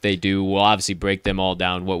see what they do. We'll obviously break them all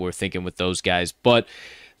down, what we're thinking with those guys. But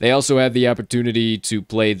they also have the opportunity to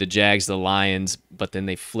play the Jags, the Lions, but then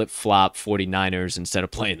they flip-flop 49ers instead of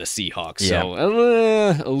playing the Seahawks. So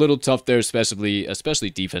a little tough there, especially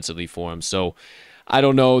defensively for them. So I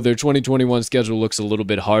don't know. Their 2021 schedule looks a little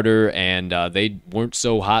bit harder, and they weren't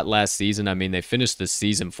so hot last season. I mean, they finished the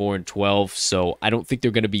season 4-12, so I don't think they're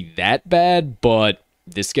going to be that bad, but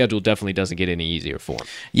this schedule definitely doesn't get any easier for them.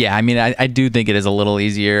 Yeah, I mean, I do think it is a little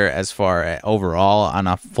easier as far as overall on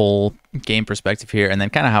a full game perspective here. And then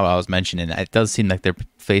kind of how I was mentioning, it does seem like they're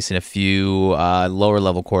facing a few lower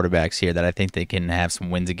level quarterbacks here that I think they can have some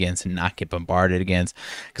wins against and not get bombarded against.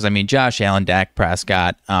 Because, I mean, Josh Allen, Dak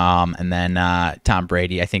Prescott, and then Tom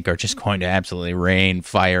Brady, I think are just going to absolutely rain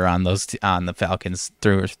fire on the Falcons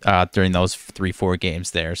during those 3-4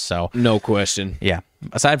 games there. So no question. Yeah.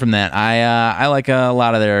 Aside from that, I like a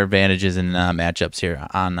lot of their advantages and matchups here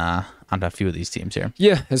on a few of these teams here.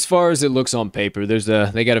 Yeah, as far as it looks on paper,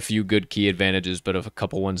 they got a few good key advantages, but a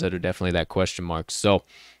couple ones that are definitely that question mark. So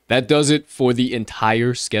that does it for the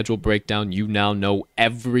entire schedule breakdown. You now know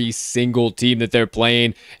every single team that they're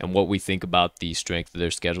playing and what we think about the strength of their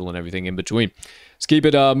schedule and everything in between. Let's keep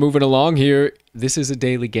it moving along here. This is a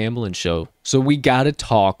daily gambling show, so we got to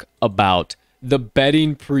talk about the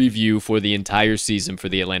betting preview for the entire season for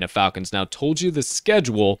the Atlanta Falcons. Now, told you the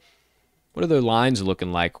schedule. What are their lines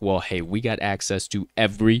looking like? Well, hey, we got access to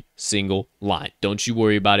every single line. Don't you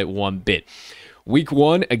worry about it one bit. Week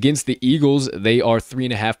 1 against the Eagles, they are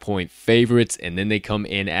 3.5-point favorites, and then they come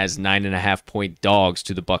in as 9.5-point dogs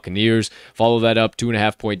to the Buccaneers. Follow that up,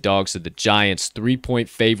 2.5-point dogs to the Giants, 3-point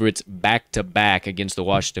favorites back-to-back against the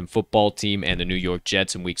Washington football team and the New York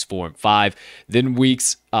Jets in weeks 4 and 5. Then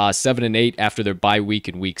weeks 7 and 8 after their bye week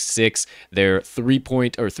in week 6, they're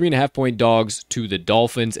 3.5-point dogs to the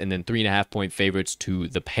Dolphins, and then 3.5-point favorites to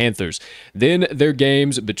the Panthers. Then their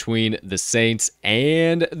games between the Saints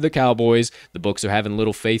and the Cowboys, the books are having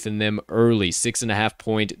little faith in them early.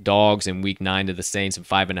 6.5-point dogs in week 9 to the Saints and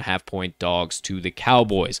 5.5-point dogs to the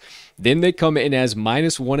Cowboys. Then they come in as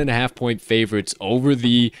minus 1.5-point favorites over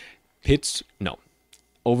the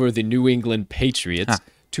New England Patriots.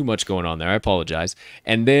 Too much going on there. I apologize.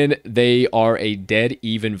 And then they are a dead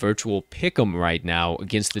even virtual pick'em right now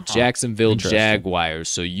against the Jacksonville Jaguars.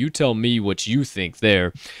 So you tell me what you think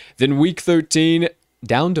there. Then week 13,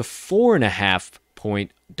 down to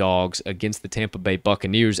 4.5-point dogs against the Tampa Bay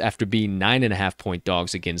Buccaneers after being 9.5-point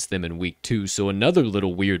dogs against them in week 2. So another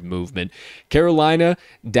little weird movement. Carolina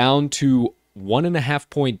down to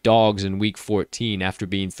 1.5-point dogs in week 14 after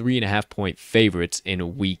being 3.5-point favorites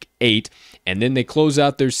in week 8. And then they close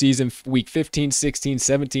out their season week 15, 16,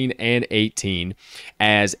 17, and 18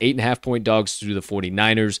 as 8.5-point dogs to the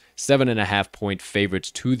 49ers, 7.5-point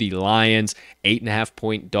favorites to the Lions,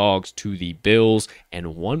 8.5-point dogs to the Bills, and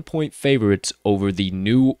 1-point favorites over the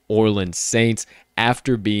New Orleans Saints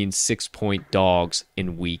after being 6-point dogs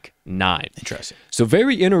in week 9. Interesting. So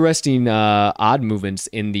very interesting odd movements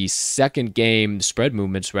in the second game, spread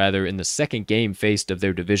movements rather, in the second game faced of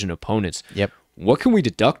their division opponents. Yep. What can we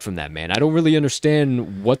deduct from that, man? I don't really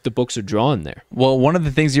understand what the books are drawing there. Well, one of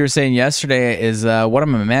the things you were saying yesterday is what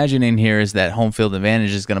I'm imagining here is that home field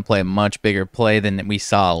advantage is going to play a much bigger play than we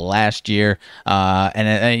saw last year.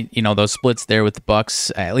 And those splits there with the Bucks,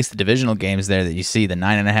 at least the divisional games there that you see, the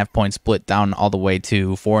 9.5-point split down all the way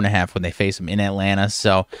to 4.5 when they face them in Atlanta.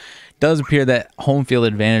 So does appear that home field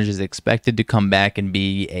advantage is expected to come back and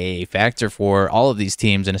be a factor for all of these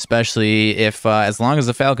teams, and especially if as long as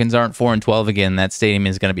the Falcons aren't 4-12 again, that stadium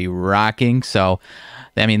is going to be rocking. So,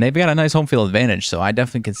 I mean, they've got a nice home field advantage, so I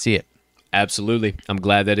definitely can see it. Absolutely. I'm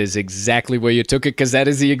glad that is exactly where you took it, because that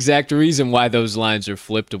is the exact reason why those lines are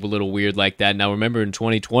flipped a little weird like that. Now, remember, in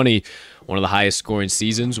 2020, one of the highest scoring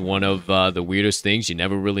seasons, one of the weirdest things, you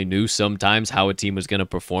never really knew sometimes how a team was going to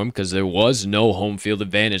perform because there was no home field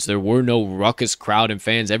advantage. There were no ruckus crowd and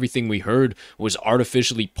fans. Everything we heard was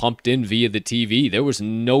artificially pumped in via the TV. There was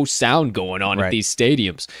no sound going on at these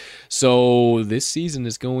stadiums. So this season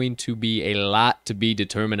is going to be a lot to be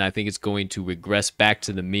determined. I think it's going to regress back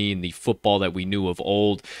to the mean, the football that we knew of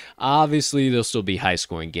old. Obviously, there'll still be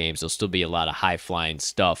high-scoring games. There'll still be a lot of high-flying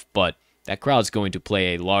stuff, but that crowd's going to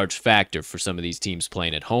play a large factor for some of these teams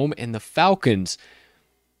playing at home, and the Falcons,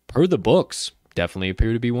 per the books, definitely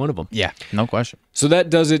appear to be one of them. Yeah, no question. So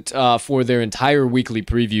that does it for their entire weekly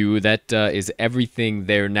preview. That is everything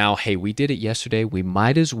there now. Hey, we did it yesterday. We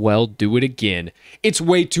might as well do it again. It's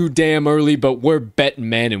way too damn early, but we're betting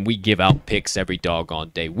men, and we give out picks every doggone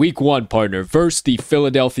day. Week 1, partner, versus the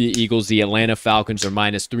Philadelphia Eagles. The Atlanta Falcons are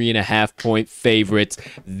minus 3.5-point favorites.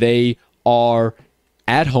 They are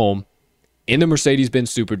at home in the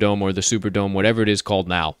Mercedes-Benz Superdome, or the Superdome, whatever it is called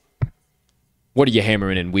now. What are you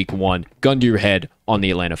hammering in week 1? Gun to your head on the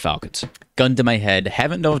Atlanta Falcons. Gun to my head.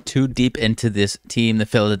 Haven't dove too deep into this team, the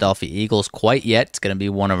Philadelphia Eagles, quite yet. It's going to be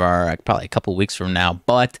one of our, probably a couple weeks from now.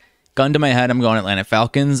 But gun to my head, I'm going Atlanta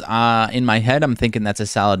Falcons. In my head, I'm thinking that's a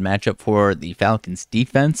solid matchup for the Falcons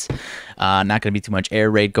defense. Not going to be too much air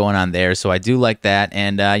raid going on there, so I do like that.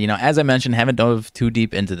 And, as I mentioned, haven't dove too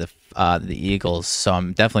deep into the Eagles, so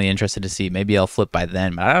I'm definitely interested to see. Maybe I'll flip by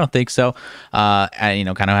then, but I don't think so. Kind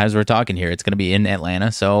of as we're talking here, it's going to be in Atlanta,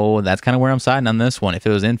 so that's kind of where I'm siding on this one. If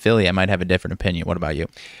it was in Philly, I might have a different opinion. What about you?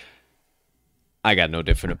 I got no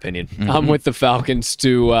different opinion. I'm with the Falcons,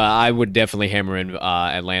 too. I would definitely hammer in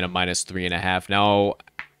Atlanta minus 3.5. Now,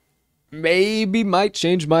 maybe might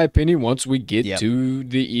change my opinion once we get to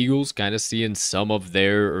the Eagles, kind of seeing some of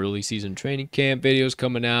their early season training camp videos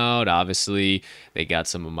coming out. Obviously, they got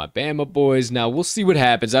some of my Bama boys. Now, we'll see what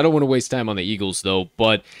happens. I don't want to waste time on the Eagles, though.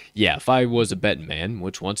 But, yeah, if I was a betting man,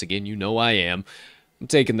 which, once again, you know I am, I'm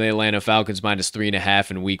taking the Atlanta Falcons minus 3.5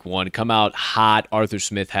 in week 1. Come out hot. Arthur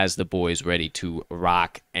Smith has the boys ready to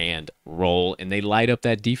rock and roll. And they light up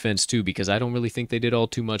that defense, too, because I don't really think they did all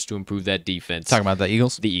too much to improve that defense. Talking about the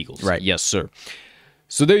Eagles? The Eagles. Right. Yes, sir.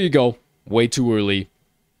 So there you go. Way too early.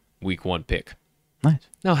 Week 1 pick. Nice.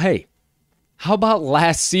 Now, hey, how about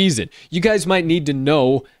last season? You guys might need to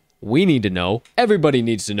know. We need to know. Everybody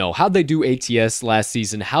needs to know. How'd they do ATS last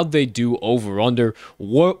season? How'd they do over-under?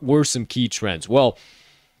 What were some key trends? Well,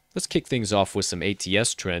 let's kick things off with some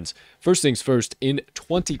ATS trends. First things first, in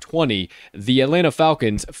 2020, the Atlanta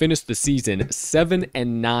Falcons finished the season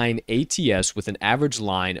 7-9 ATS with an average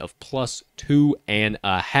line of plus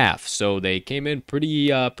 2.5. So they came in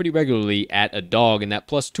pretty regularly at a dog, and that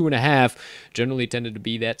plus 2.5 generally tended to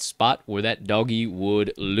be that spot where that doggy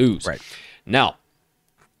would lose. Right. Now,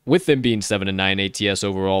 with them being 7-9 ATS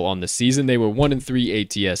overall on the season, they were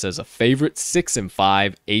 1-3 ATS as a favorite,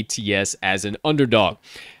 6-5 ATS as an underdog.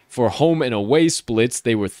 For home and away splits,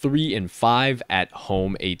 they were 3-5 at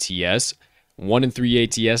home ATS,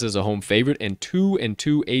 1-3 ATS as a home favorite, and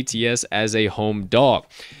 2-2 ATS as a home dog.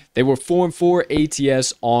 They were 4-4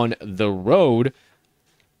 ATS on the road,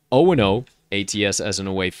 0-0 ATS as an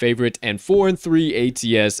away favorite, and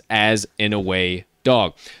 4-3 ATS as an away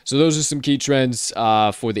dog. So those are some key trends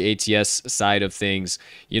for the ATS side of things.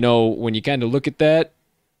 When you kind of look at that,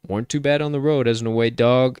 weren't too bad on the road as an away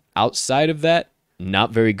dog. Outside of that,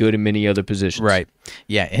 not very good in many other positions. Right.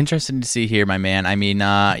 Yeah. Interesting to see here, my man. I mean,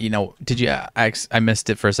 did you? I missed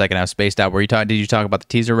it for a second. I was spaced out. Did you talk about the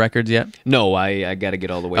teaser records yet? No, I got to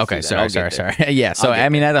get all the way. Okay. Through Sorry. Yeah. So I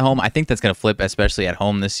mean, at home, I think that's going to flip, especially at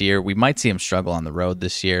home this year. We might see him struggle on the road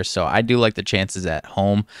this year. So I do like the chances at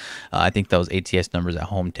home. I think those ATS numbers at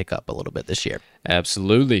home tick up a little bit this year.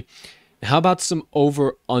 Absolutely. How about some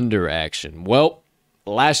over/under action? Well,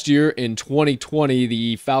 last year in 2020,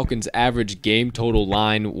 the Falcons' average game total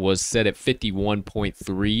line was set at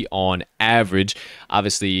 51.3 on average.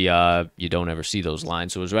 Obviously, you don't ever see those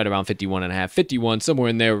lines, so it was right around 51.5, 51, somewhere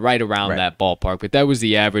in there, right around that ballpark. But that was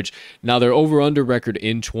the average. Now, their over/under record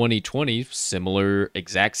in 2020, similar,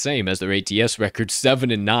 exact same as their ATS record,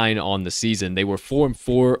 7-9 on the season. They were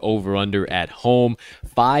 4-4 over/under at home,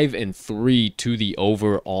 5-3 to the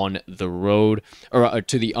over on the road, or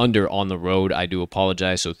to the under on the road. I do apologize.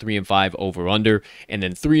 So 3-5 over/under, and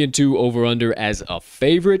then 3-2 over/under as a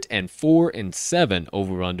favorite, and 4-7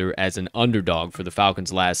 over/under as an underdog for the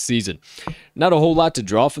Falcons last season. Not a whole lot to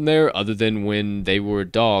draw from there, other than when they were a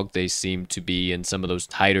dog, they seemed to be in some of those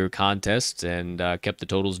tighter contests and kept the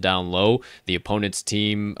totals down low. The opponent's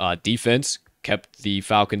team defense kept the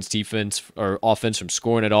Falcons' defense or offense from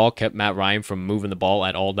scoring at all, kept Matt Ryan from moving the ball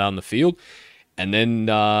at all down the field. And then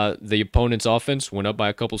the opponent's offense went up by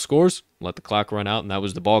a couple scores, let the clock run out, and that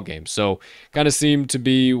was the ball game. So kind of seemed to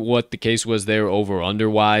be what the case was there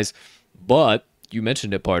over/under-wise. But you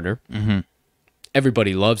mentioned it, partner. Mm-hmm.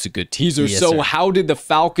 Everybody loves a good teaser. Yes, so sir. how did the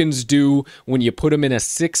Falcons do when you put them in a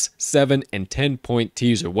 6, 7, and 10-point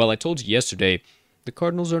teaser? Well, I told you yesterday, the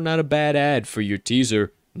Cardinals are not a bad ad for your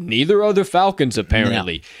teaser. Neither are the Falcons,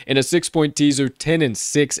 apparently. No. In a 6-point teaser,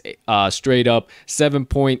 10-6 straight up,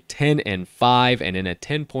 7-point, 10-5, and in a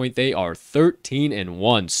 10-point, they are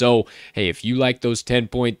 13-1. So, hey, if you like those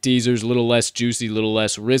 10-point teasers, a little less juicy, a little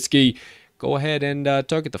less risky, go ahead and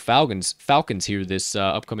target the Falcons here this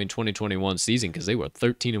upcoming 2021 season, because they were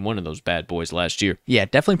 13-1 in those bad boys last year. Yeah,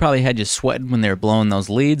 definitely probably had you sweating when they were blowing those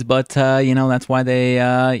leads, but that's why they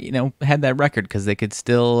had that record, because they could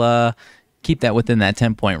still keep that within that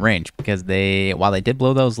 10-point range, because while they did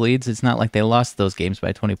blow those leads, it's not like they lost those games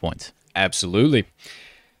by 20 points. Absolutely.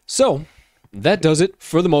 So that does it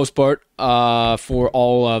for the most part. That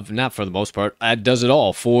does it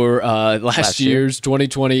all for last year's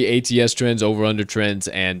 2020 ATS trends, over/under trends,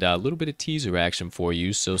 and a little bit of teaser action for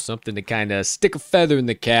you. So something to kind of stick a feather in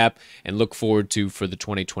the cap and look forward to for the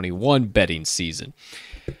 2021 betting season.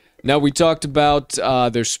 Now, we talked about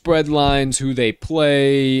their spread lines, who they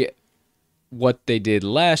play, what they did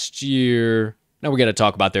last year. Now we got to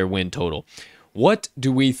talk about their win total. What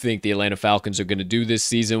do we think the Atlanta Falcons are going to do this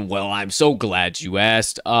season? Well, I'm so glad you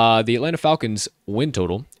asked. The Atlanta Falcons win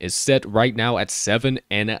total is set right now at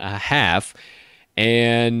 7.5.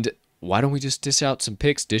 And why don't we just dish out some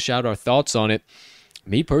picks, dish out our thoughts on it?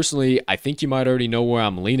 Me personally, I think you might already know where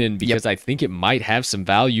I'm leaning, because I think it might have some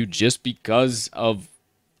value just because of,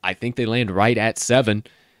 I think they land right at 7.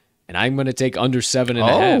 And I'm going to take under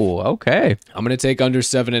 7.5. Oh, okay. I'm going to take under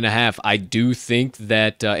 7.5. I do think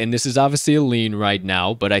that, and this is obviously a lean right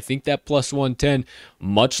now, but I think that plus 110,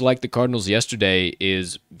 much like the Cardinals yesterday,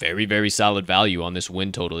 is very, very solid value on this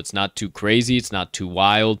win total. It's not too crazy. It's not too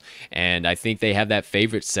wild. And I think they have that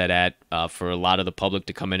favorite set at for a lot of the public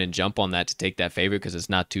to come in and jump on that, to take that favorite, because it's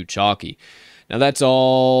not too chalky. Now, that's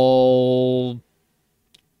all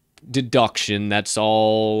deduction. That's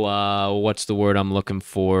all, what's the word I'm looking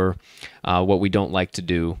for? What we don't like to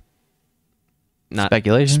do. Not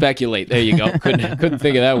speculation. Speculate. There you go. Couldn't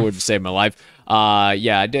think of that word to save my life.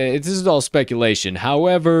 This is all speculation.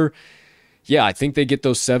 However, yeah, I think they get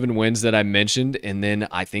those 7 wins that I mentioned, and then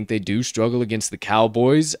I think they do struggle against the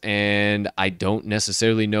Cowboys, and I don't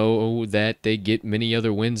necessarily know that they get many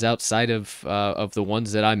other wins outside of the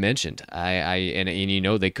ones that I mentioned. And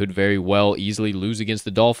they could very well easily lose against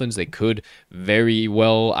the Dolphins. They could very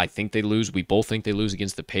well, I think they lose. We both think they lose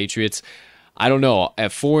against the Patriots. I don't know. At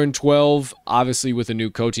 4-12, obviously with a new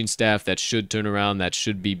coaching staff, that should turn around. That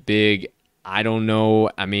should be big. I don't know.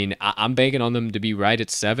 I mean, I'm banking on them to be right at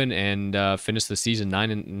 7 and finish the season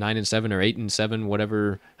 9-7 or 8-7,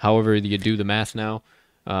 whatever. However you do the math now.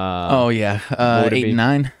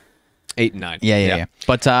 8-9. 8-9. Yeah.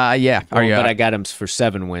 But but I got them for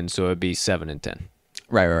 7 wins, so it'd be 7-10.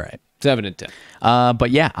 Right. 7-10. But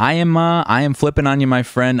yeah, I am flipping on you, my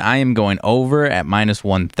friend. I am going over at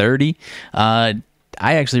 -130.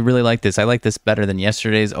 I actually really like this. I like this better than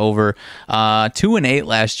yesterday's over. 2-8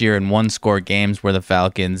 last year in one-score games were the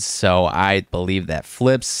Falcons, so I believe that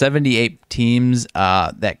flips. 78 teams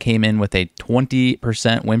that came in with a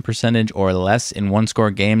 20% win percentage or less in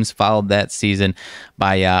one-score games followed that season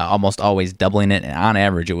by almost always doubling it, and on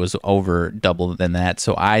average it was over double than that.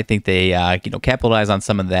 So I think they capitalize on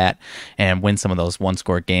some of that and win some of those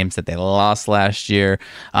one-score games that they lost last year.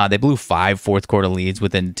 They blew 5 fourth-quarter leads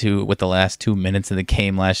with the last 2 minutes of the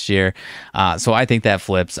game last year. So I think that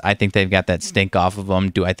flips. I think they've got that stink off of them.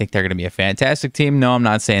 Do I think they're going to be a fantastic team? No, I'm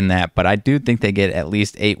not saying that, but I do think they get at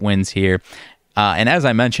least 8 wins here. And as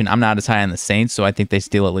I mentioned, I'm not as high on the Saints, so I think they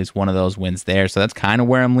steal at least one of those wins there. So that's kind of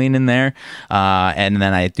where I'm leaning there. And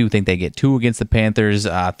then I do think they get 2 against the Panthers,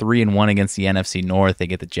 3-1 against the NFC North. They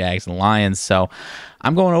get the Jags and Lions. So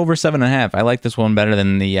I'm going over 7.5. I like this one better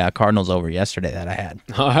than the Cardinals over yesterday that I had.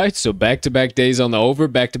 All right, so back-to-back days on the over,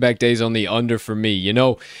 back-to-back days on the under for me. You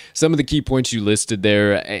know, some of the key points you listed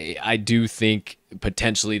there, I do think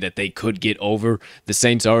potentially that they could get over. The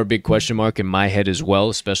Saints are a big question mark in my head as well,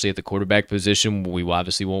 especially at the quarterback position. We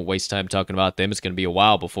obviously won't waste time talking about them. It's going to be a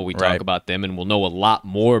while before we talk about them, and we'll know a lot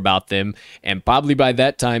more about them. And probably by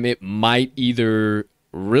that time, it might either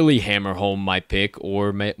really hammer home my pick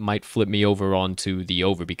or might flip me over onto the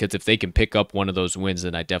over, because if they can pick up one of those wins,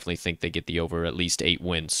 then I definitely think they get the over at least 8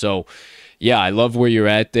 wins. So yeah, I love where you're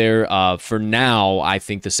at there. For now, I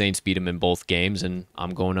think the Saints beat them in both games, and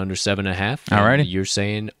I'm going under 7.5. Alrighty. You're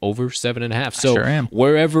saying over 7.5. So sure am.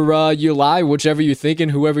 Wherever you lie, whichever you're thinking,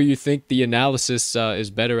 whoever you think the analysis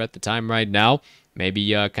is better at the time right now,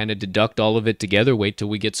 maybe kind of deduct all of it together, wait till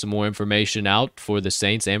we get some more information out for the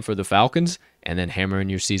Saints and for the Falcons, and then hammer in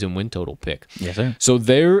your season win total pick. Yes, sir. So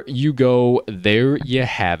there you go. There you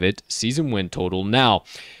have it. Season win total. Now,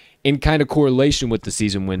 in kind of correlation with the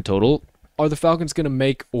season win total, are the Falcons going to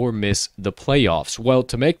make or miss the playoffs? Well,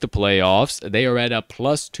 to make the playoffs, they are at a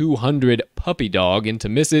plus 200 puppy dog, and to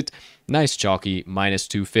miss it, nice chalky minus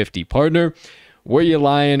 250. Partner, where you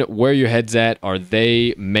lying? Where your head's at? Are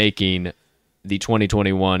they making the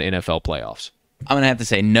 2021 NFL playoffs? I'm going to have to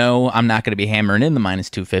say no. I'm not going to be hammering in the minus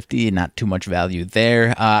 250. Not too much value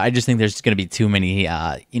there. I just think there's going to be too many,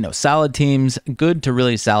 solid teams, good to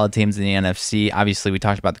really solid teams in the NFC. Obviously, we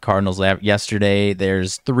talked about the Cardinals yesterday.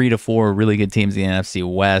 There's 3 to 4 really good teams in the NFC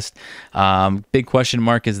West. Big question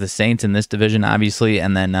mark is the Saints in this division, obviously,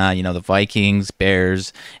 and then, the Vikings,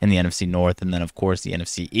 Bears in the NFC North, and then, of course, the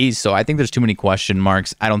NFC East. So I think there's too many question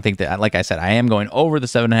marks. I don't think that, like I said, I am going over the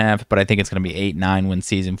 7.5, but I think it's going to be 8-9 win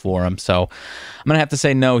season for them. So I'm going to have to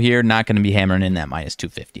say no here. Not going to be hammering in that minus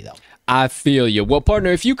 250, though. I feel you. Well,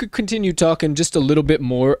 partner, if you could continue talking just a little bit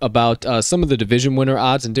more about some of the division winner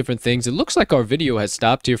odds and different things. It looks like our video has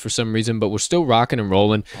stopped here for some reason, but we're still rocking and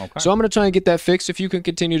rolling. Okay. So I'm going to try and get that fixed if you can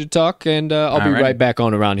continue to talk, and I'll be right back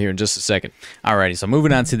on around here in just a second. Alrighty, so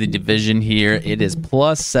moving on to the division here. It is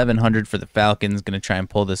plus 700 for the Falcons. Going to try and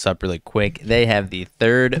pull this up really quick. They have the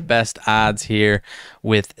 3rd best odds here,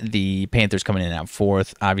 with the Panthers coming in at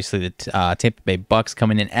 4th. Obviously, the Tampa Bay Bucks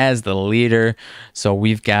coming in as the leader. So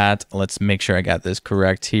we've got, let's make sure I got this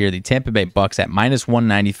correct here, the Tampa Bay Bucks at minus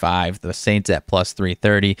 195, the Saints at plus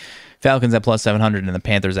 330, Falcons at plus 700, and the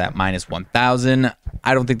Panthers at minus 1,000.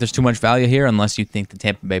 I don't think there's too much value here unless you think the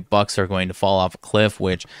Tampa Bay Bucks are going to fall off a cliff,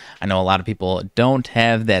 which I know a lot of people don't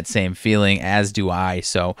have that same feeling, as do I.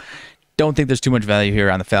 So don't think there's too much value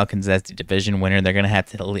here on the Falcons as the division winner. They're going to have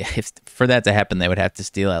to, for that to happen, they would have to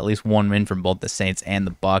steal at least 1 win from both the Saints and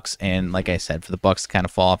the Bucks. And like I said, for the Bucks to kind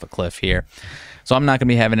of fall off a cliff here. So I'm not going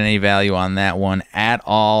to be having any value on that one at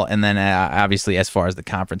all. And then obviously, as far as the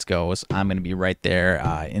conference goes, I'm going to be right there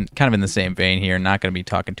in kind of in the same vein here. Not going to be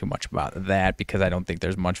talking too much about that because I don't think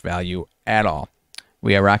there's much value at all.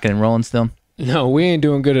 We are rocking and rolling still? No, we ain't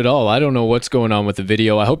doing good at all. I don't know what's going on with the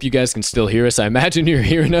video. I hope you guys can still hear us. I imagine you're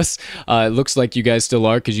hearing us. It looks like you guys still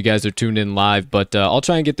are because you guys are tuned in live. But I'll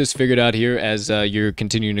try and get this figured out here as you're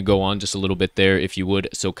continuing to go on just a little bit there, if you would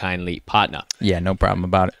so kindly, partner. Yeah, no problem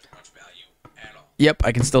about it. Yep,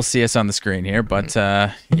 I can still see us on the screen here, but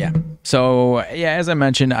yeah. So yeah, as I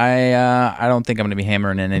mentioned, I don't think I'm going to be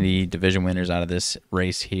hammering in any division winners out of this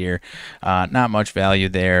race here. Not much value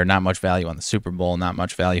there. Not much value on the Super Bowl. Not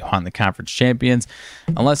much value on the conference champions,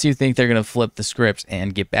 unless you think they're going to flip the scripts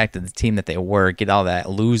and get back to the team that they were. Get all that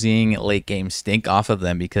losing late game stink off of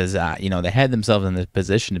them because they had themselves in the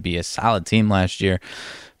position to be a solid team last year.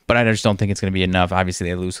 But I just don't think it's going to be enough. Obviously,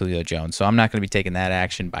 they lose Julio Jones, so I'm not going to be taking that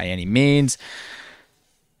action by any means.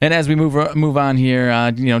 And as we move on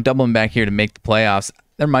here, doubling back here to make the playoffs,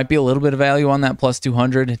 there might be a little bit of value on that plus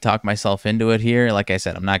 200. Talk myself into it here. Like I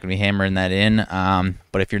said, I'm not going to be hammering that in.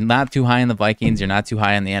 But if you're not too high on the Vikings, you're not too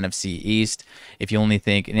high on the NFC East. If you only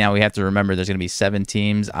think, now we have to remember there's going to be 7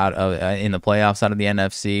 teams out of in the playoffs out of the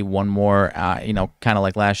NFC. One more, kind of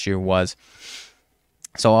like last year was.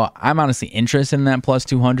 So I'm honestly interested in that plus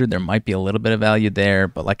 200. There might be a little bit of value there,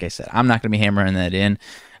 but like I said, I'm not going to be hammering that in.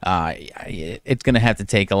 It's going to have to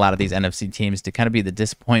take a lot of these NFC teams to kind of be the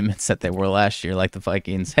disappointments that they were last year, like the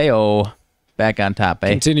Vikings. Hey-oh, back on top, eh?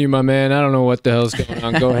 Continue, my man. I don't know what the hell's going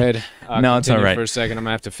on. Go ahead. No, it's all right. For a second, I'm going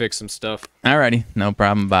to have to fix some stuff. Alrighty, no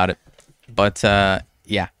problem about it. But,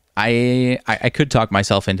 yeah, I could talk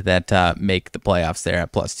myself into that make the playoffs there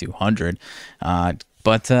at plus 200.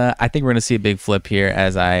 But I think we're going to see a big flip here,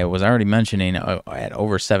 as I was already mentioning, at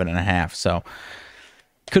over 7.5. So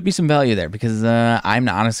could be some value there because I'm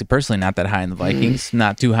honestly, personally, not that high in the Vikings,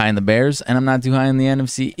 not too high in the Bears, and I'm not too high in the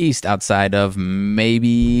NFC East outside of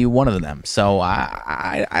maybe one of them. So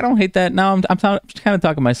I don't hate that. Now I'm kind of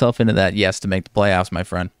talking myself into that yes to make the playoffs, my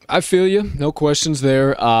friend. I feel you. No questions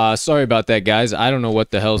there. Sorry about that, guys. I don't know what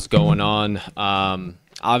the hell's going on.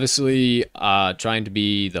 Obviously, trying to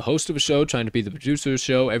be the host of a show, trying to be the producer of a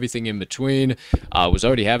show, everything in between. Was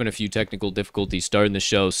already having a few technical difficulties starting the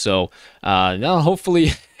show, so now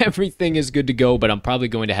hopefully everything is good to go, but I'm probably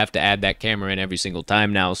going to have to add that camera in every single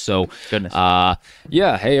time now. So, goodness.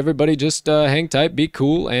 Yeah, hey, everybody, just hang tight, be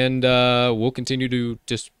cool, and we'll continue to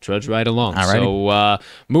just trudge right along. Alrighty. So,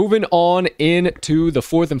 moving on into the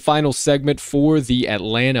fourth and final segment for the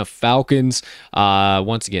Atlanta Falcons.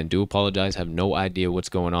 Once again, do apologize, have no idea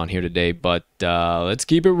what's going on here today, but let's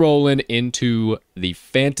keep it rolling into the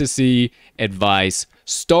fantasy advice.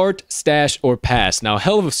 Start, stash, or pass. Now,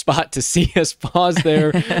 hell of a spot to see us pause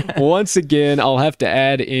there. Once again, I'll have to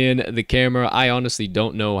add in the camera. I honestly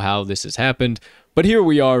don't know how this has happened, but here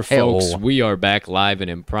we are, folks. Hey-oh. We are back live and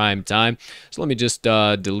in prime time. So let me just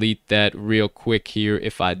delete that real quick here,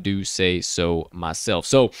 if I do say so myself.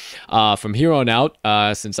 So from here on out,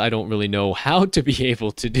 since I don't really know how to be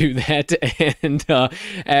able to do that and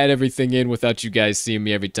add everything in without you guys seeing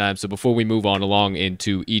me every time. So before we move on along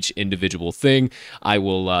into each individual thing, I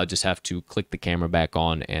will just have to click the camera back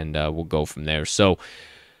on and we'll go from there. So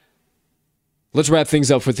let's wrap things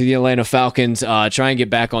up with the Atlanta Falcons. Try and get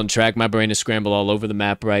back on track. My brain is scrambled all over the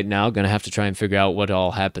map right now. Going to have to try and figure out what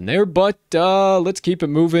all happened there. But let's keep it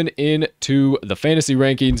moving into the fantasy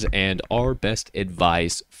rankings and our best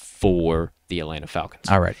advice for the Atlanta Falcons.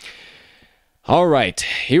 All right. All right.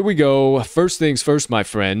 Here we go. First things first, my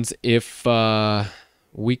friends. If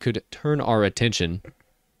we could turn our attention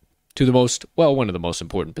to one of the most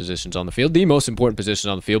important positions on the field, the most important position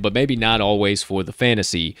on the field, but maybe not always for the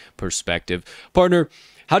fantasy perspective. Partner,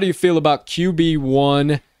 how do you feel about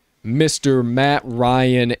QB1, Mr. Matt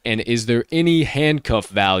Ryan, and is there any handcuff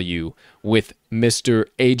value with Mr.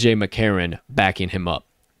 AJ McCarron backing him up?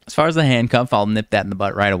 As far as the handcuff, I'll nip that in the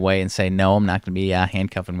butt right away and say, no, I'm not going to be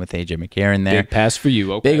handcuffing with A.J. McCarron there. Big pass for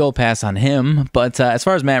you. Okay. Big old pass on him. But as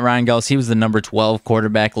far as Matt Ryan goes, he was the number 12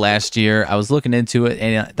 quarterback last year. I was looking into it,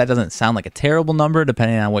 and that doesn't sound like a terrible number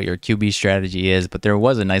depending on what your QB strategy is, but there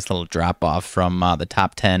was a nice little drop-off from the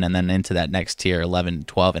top 10 and then into that next tier, 11,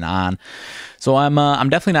 12, and on. So I'm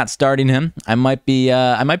definitely not starting him. I might be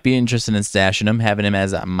interested in stashing him, having him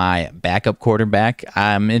as my backup quarterback.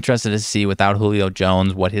 I'm interested to see without Julio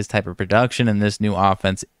Jones what his type of production in this new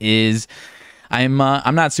offense is. I'm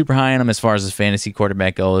not super high on him as far as his fantasy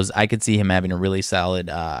quarterback goes. I could see him having a really solid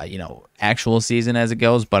actual season as it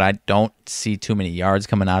goes, but I don't see too many yards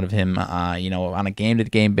coming out of him. On a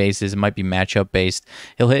game-to-game basis, it might be matchup based.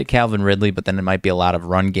 He'll hit Calvin Ridley, but then it might be a lot of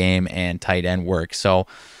run game and tight end work. So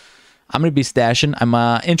I'm going to be stashing.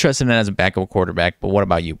 I'm interested in it as a backup quarterback, but what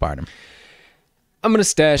about you, Barnum? I'm going to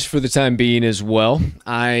stash for the time being as well.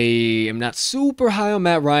 I am not super high on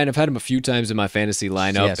Matt Ryan. I've had him a few times in my fantasy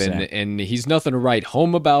lineup, and he's nothing to write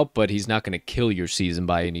home about, but he's not going to kill your season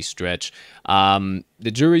by any stretch.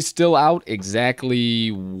 The jury's still out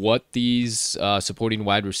exactly what these supporting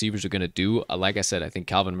wide receivers are going to do. Like I said, I think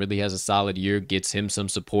Calvin Ridley has a solid year, gets him some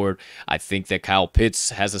support. I think that Kyle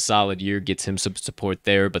Pitts has a solid year, gets him some support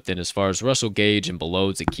there. But then as far as Russell Gage and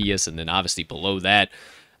below Zacchaeus, and then obviously below that,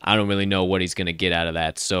 I don't really know what he's going to get out of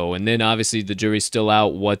that. So, and then obviously the jury's still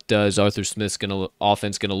out. What does Arthur Smith's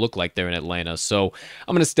offense going to look like there in Atlanta? So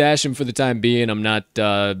I'm going to stash him for the time being. I'm not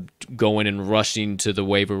going and rushing to the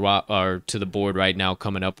waiver or to the board right now,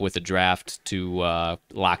 coming up with a draft to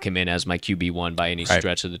lock him in as my QB1 by any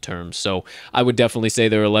stretch of the term. So I would definitely say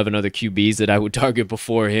there are 11 other QBs that I would target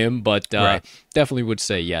before him, but definitely would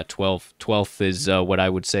say, 12th is what I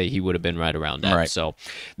would say he would have been right around that. So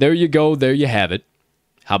there you go. There you have it.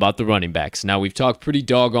 How about the running backs? Now, we've talked pretty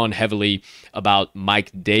doggone heavily about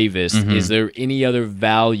Mike Davis. Is there any other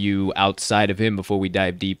value outside of him before we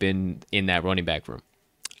dive deep in that running back room?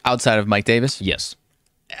 Outside of Mike Davis? Yes.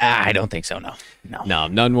 I don't think so, no. No,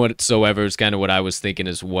 none whatsoever is kind of what I was thinking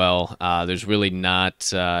as well. There's really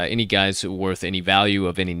not any guys worth any value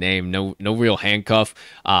of any name. No real handcuff.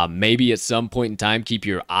 Maybe at some point in time, keep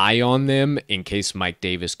your eye on them in case Mike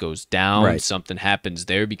Davis goes down. Right. Something happens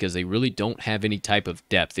there because they really don't have any type of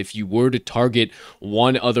depth. If you were to target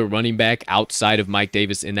one other running back outside of Mike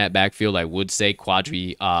Davis in that backfield, I would say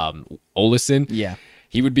Quadri Olison. Yeah.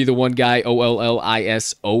 He would be the one guy,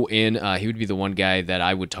 Olison. He would be the one guy that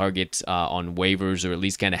I would target on waivers, or at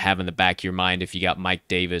least kind of have in the back of your mind if you got Mike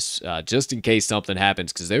Davis, just in case something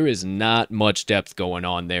happens, because there is not much depth going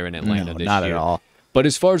on there in Atlanta this year. Not at all. But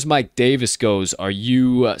as far as Mike Davis goes, are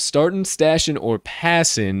you starting, stashing, or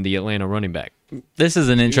passing the Atlanta running back? This is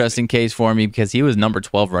an interesting case for me because he was number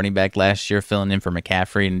 12 running back last year, filling in for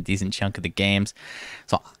McCaffrey in a decent chunk of the games.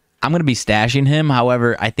 So I'm going to be stashing him.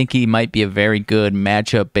 However, I think he might be a very good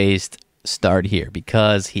matchup-based start here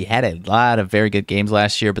because he had a lot of very good games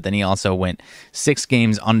last year, but then he also went 6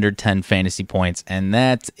 games under 10 fantasy points. And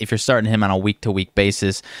that, if you're starting him on a week-to-week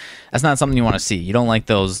basis, that's not something you want to see. You don't like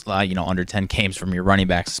those, under 10 games from your running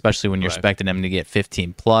backs, especially when you're expecting them to get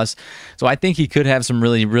 15 plus. So I think he could have some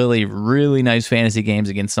really, really, really nice fantasy games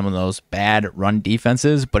against some of those bad run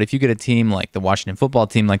defenses. But if you get a team like the Washington football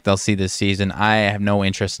team, like they'll see this season, I have no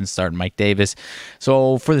interest in starting Mike Davis.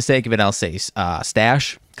 So for the sake of it, I'll say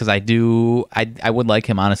stash. Because I would like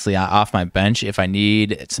him, honestly, off my bench if I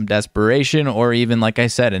need some desperation or even, like I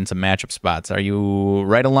said, in some matchup spots. Are you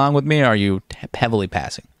right along with me, or are you heavily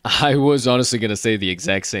passing? I was honestly going to say the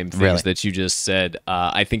exact same things that you just said.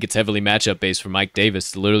 I think it's heavily matchup-based for Mike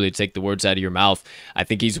Davis, to literally take the words out of your mouth. I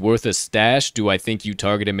think he's worth a stash. Do I think you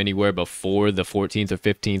target him anywhere before the 14th or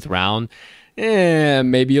 15th round?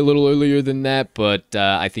 Maybe a little earlier than that, but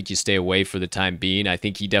I think you stay away for the time being. I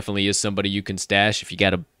think he definitely is somebody you can stash. If you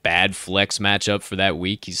got a bad flex matchup for that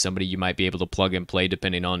week, he's somebody you might be able to plug and play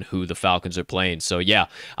depending on who the Falcons are playing. So, yeah,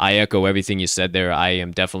 I echo everything you said there. I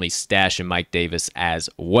am definitely stashing Mike Davis as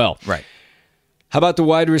well. Right. How about the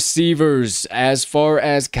wide receivers? As far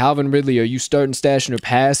as Calvin Ridley, are you starting, stashing, or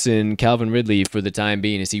passing Calvin Ridley for the time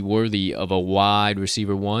being? Is he worthy of a wide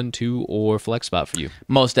receiver 1, 2, or flex spot for you?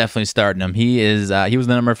 Most definitely starting him. He was the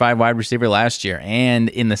number 5 wide receiver last year, and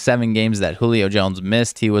in the 7 games that Julio Jones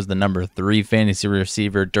missed, he was the number 3 fantasy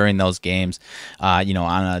receiver during those games. On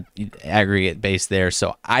a aggregate base there.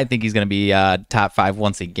 So I think he's going to be top 5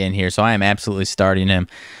 once again here. So I am absolutely starting him.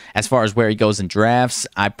 As far as where he goes in drafts,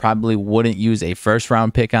 I probably wouldn't use a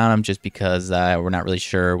first-round pick on him just because we're not really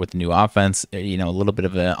sure with the new offense. A little bit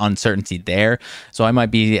of an uncertainty there. So I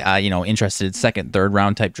might be, interested in second,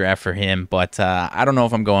 third-round type draft for him. But I don't know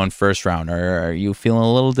if I'm going first round. Or are you feeling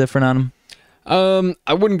a little different on him?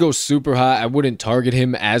 I wouldn't go super high. I wouldn't target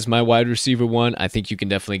him as my wide receiver 1. I think you can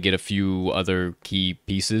definitely get a few other key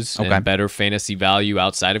pieces and better fantasy value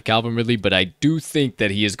outside of Calvin Ridley, but I do think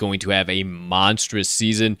that he is going to have a monstrous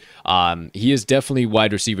season. He is definitely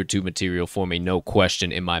wide receiver 2 material for me, no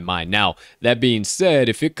question in my mind. Now, that being said,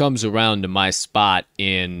 if it comes around to my spot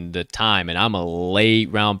in the time, and I'm a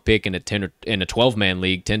late round pick in a 12-man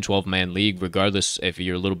league, 12-man league, regardless if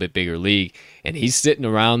you're a little bit bigger league, and he's sitting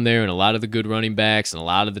around there and a lot of the good running backs and a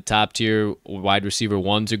lot of the top tier wide receiver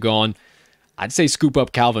 1s are gone, I'd say scoop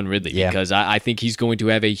up Calvin Ridley because I think he's going to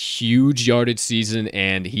have a huge yardage season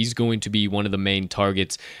and he's going to be one of the main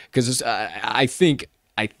targets because I think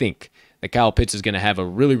that Kyle Pitts is going to have a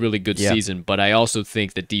really, really good season, but I also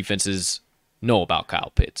think that defenses know about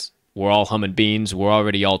Kyle Pitts. We're all humming beans. We're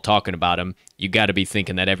already all talking about him. You got to be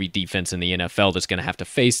thinking that every defense in the NFL that's going to have to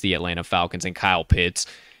face the Atlanta Falcons and Kyle Pitts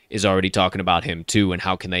is already talking about him too and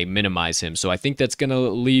how can they minimize him. So I think that's going to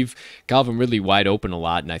leave Calvin Ridley wide open a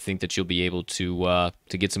lot, and I think that you'll be able to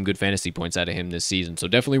get some good fantasy points out of him this season. So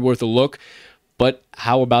definitely worth a look. But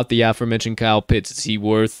how about the aforementioned Kyle Pitts? Is he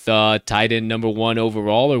worth tight end number 1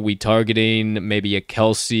 overall? Are we targeting maybe a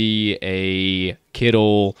Kelsey, a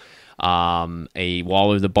Kittle, a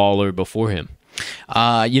Waller the Baller before him?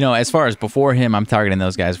 As far as before him, I'm targeting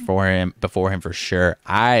those guys before him for sure.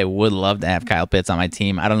 I would love to have Kyle Pitts on my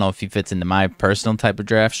team. I don't know if he fits into my personal type of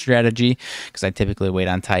draft strategy because I typically wait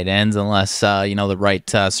on tight ends unless, the right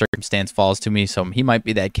circumstance falls to me. So he might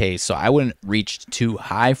be that case. So I wouldn't reach too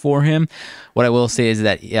high for him. What I will say is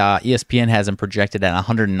that ESPN has him projected at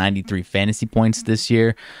 193 fantasy points this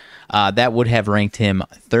year. That would have ranked him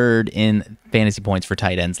third in fantasy points for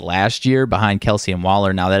tight ends last year behind Kelsey and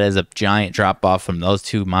Waller. Now, that is a giant drop-off from those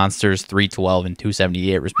two monsters, 312 and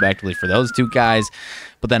 278 respectively for those two guys.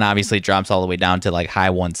 But then obviously it drops all the way down to like high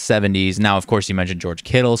 170s. Now, of course, you mentioned George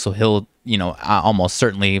Kittle, so he'll, almost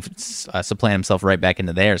certainly supplant himself right back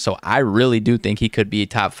into there. So I really do think he could be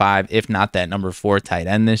top 5, if not that number 4 tight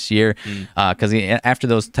end this year. Because after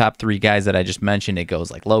those top 3 guys that I just mentioned, it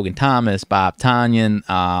goes like Logan Thomas, Bob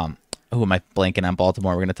Tonyan, who am I blanking on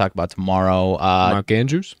Baltimore? We're going to talk about tomorrow. Mark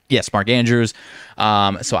Andrews? Yes, Mark Andrews.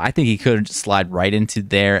 So I think he could slide right into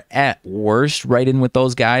there, at worst, right in with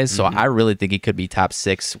those guys. So I really think he could be top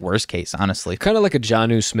 6, worst case, honestly. Kind of like a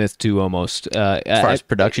Jonnu Smith, too, almost. As far as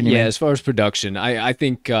production, you mean? As far as production. I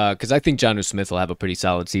think, because I think Jonnu Smith will have a pretty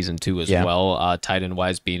solid season, too, as well, tight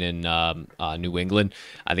end-wise, being in New England.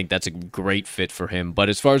 I think that's a great fit for him. But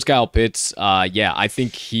as far as Kyle Pitts, I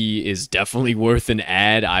think he is definitely worth an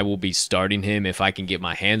add. I will be starting him if I can get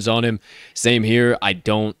my hands on him. Same here. I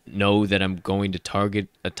don't know that I'm going to target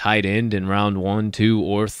a tight end in round 1, 2,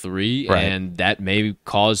 or 3, and that may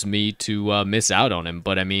cause me to miss out on him.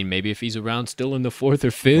 But I mean, maybe if he's around still in the 4th or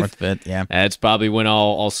 5th, that's probably when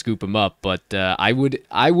I'll scoop him up. But I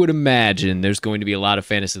would imagine there's going to be a lot of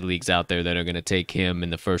fantasy leagues out there that are going to take him in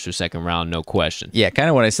the 1st or 2nd round, no question. Yeah, kind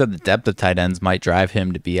of what I said. The depth of tight ends might drive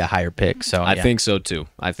him to be a higher pick. So I think so too.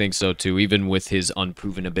 Even with his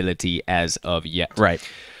unproven ability as of yet. Right.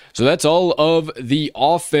 So that's all of the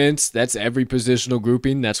offense. That's every positional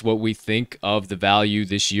grouping. That's what we think of the value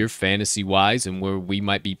this year fantasy-wise, and where we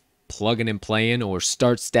might be plugging and playing or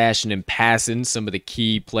start stashing and passing some of the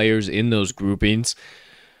key players in those groupings.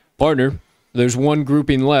 Partner, there's one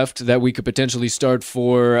grouping left that we could potentially start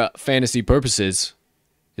for fantasy purposes.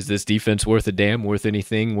 Is this defense worth a damn, worth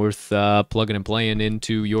anything, worth plugging and playing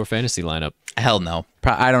into your fantasy lineup? Hell no.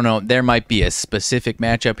 I don't know. There might be a specific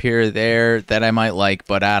matchup here or there that I might like,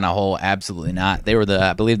 but on a whole, absolutely not. They were,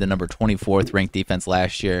 I believe, the number 24th ranked defense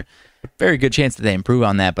last year. Very good chance that they improve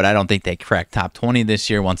on that, but I don't think they crack top 20 this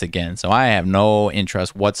year once again. So I have no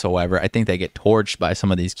interest whatsoever. I think they get torched by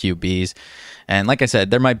some of these QBs. And like I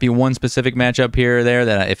said, there might be one specific matchup here or there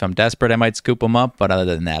that if I'm desperate, I might scoop them up. But other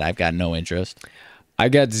than that, I've got no interest. I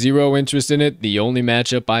got zero interest in it. The only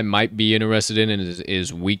matchup I might be interested in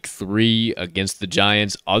is week 3 against the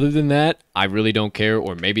Giants. Other than that, I really don't care.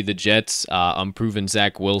 Or maybe the Jets, unproven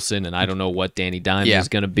Zach Wilson, and I don't know what Danny Dimes is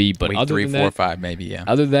going to be. But week other 3, than 4, that, 5, maybe, yeah.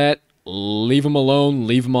 Other than that, leave them alone.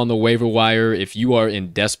 Leave them on the waiver wire. If you are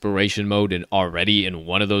in desperation mode and already in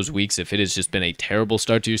one of those weeks, if it has just been a terrible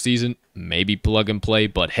start to your season, maybe plug and play.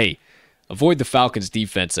 But hey, avoid the Falcons'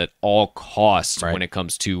 defense at all costs when it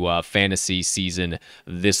comes to fantasy season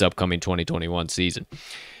this upcoming 2021 season.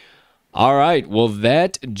 All right, well,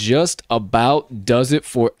 that just about does it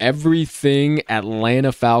for everything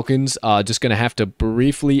Atlanta Falcons. Just going to have to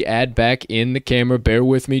briefly add back in the camera. Bear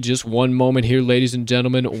with me just one moment here, ladies and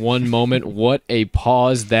gentlemen. One moment. What a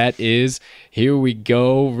pause that is. Here we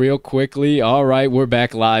go real quickly. All right, we're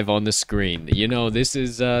back live on the screen. You know, this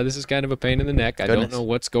is kind of a pain in the neck. I don't know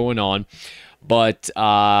what's going on, but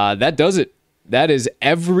that does it. That is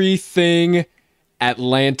everything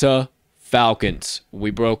Atlanta Falcons. We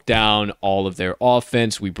broke down all of their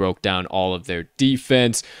offense. We broke down all of their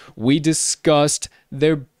defense. We discussed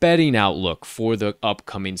their betting outlook for the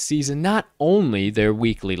upcoming season. Not only their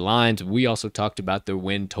weekly lines, we also talked about their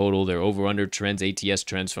win total, their over-under trends, ATS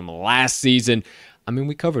trends from last season. I mean,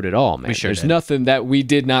 we covered it all, man. We sure There's did. nothing that we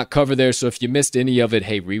did not cover there. So if you missed any of it,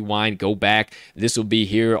 hey, rewind, go back. This will be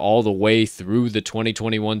here all the way through the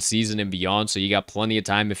 2021 season and beyond. So you got plenty of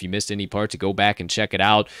time if you missed any part to go back and check it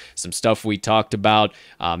out. Some stuff we talked about.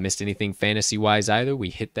 Missed anything fantasy-wise either?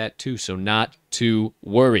 We hit that too. So not to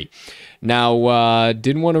worry. Now,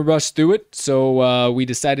 didn't want to rush through it, so we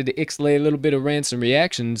decided to ixlay a little bit of rants and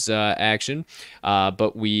reactions action,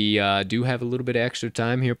 but we do have a little bit of extra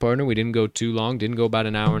time here, partner. We didn't go too long, didn't go about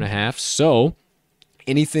an hour and a half, so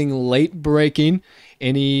anything late breaking,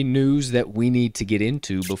 any news that we need to get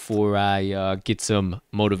into before I get some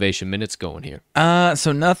motivation minutes going here?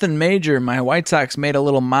 So nothing major. My White Sox made a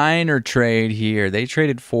little minor trade here. They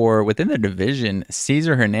traded for, within the division,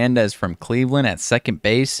 Cesar Hernandez from Cleveland at second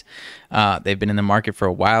base. They've been in the market for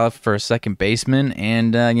a while for a second baseman,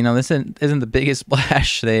 and this isn't the biggest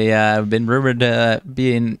splash. They have been rumored to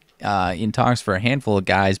be in talks for a handful of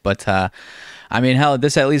guys, but I mean, hell,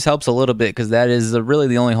 this at least helps a little bit because that is really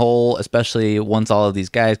the only hole, especially once all of these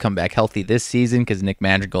guys come back healthy this season, because Nick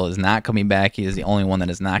Madrigal is not coming back. He is the only one that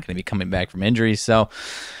is not going to be coming back from injury. So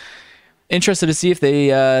Interested to see if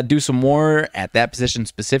they do some more at that position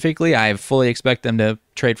specifically. I fully expect them to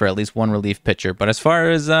trade for at least one relief pitcher. But as far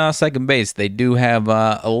as second base, they do have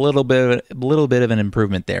a little bit of an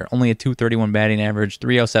improvement there. Only a 231 batting average,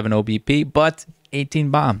 307 OBP, but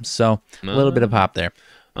 18 bombs. So a little bit of pop there.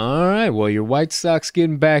 All right. Well, your White Sox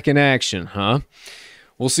getting back in action, huh?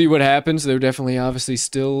 We'll see what happens. They're definitely, obviously,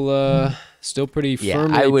 still pretty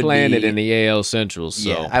firmly planted in the AL Central. So.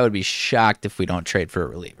 Yeah, I would be shocked if we don't trade for a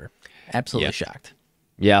reliever. Absolutely shocked.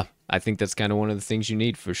 Yeah, I think that's kind of one of the things you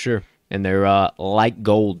need for sure. And they're like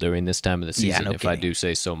gold during this time of the season, if I do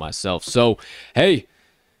say so myself. So, hey,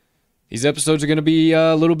 these episodes are going to be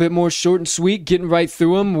a little bit more short and sweet, getting right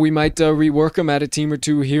through them. We might rework them, add a team or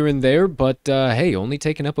two here and there. But, hey, only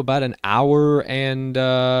taking up about an hour and,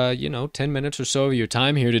 10 minutes or so of your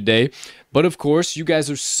time here today. But, of course, you guys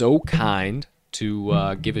are so kind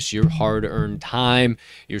to give us your hard-earned time,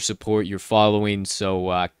 your support, your following.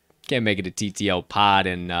 So, can't make it a TTL pod,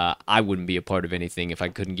 and I wouldn't be a part of anything if I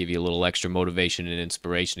couldn't give you a little extra motivation and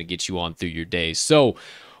inspiration to get you on through your day. So,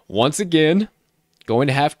 once again, going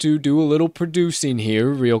to have to do a little producing here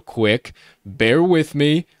real quick. Bear with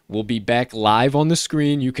me. We'll be back live on the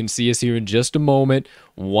screen. You can see us here in just a moment.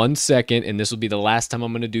 1 second, and this will be the last time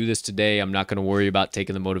I'm going to do this today. I'm not going to worry about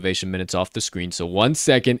taking the motivation minutes off the screen. So 1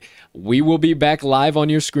 second. We will be back live on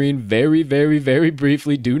your screen very, very, very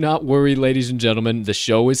briefly. Do not worry, ladies and gentlemen. The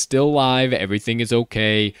show is still live. Everything is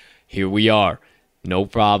okay. Here we are. No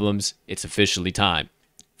problems. It's officially time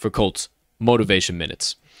for Colts Motivation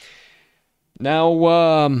Minutes.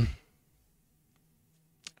 Now,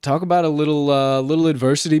 talk about a little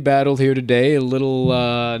adversity battle here today. A little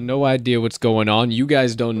no idea what's going on. You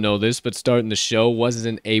guys don't know this, but starting the show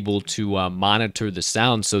wasn't able to monitor the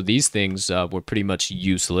sound, so these things were pretty much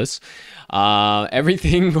useless.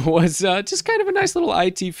 Everything was just kind of a nice little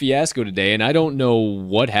IT fiasco today, and I don't know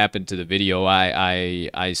what happened to the video.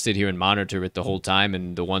 I sit here and monitor it the whole time,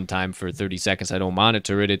 and the one time for 30 seconds I don't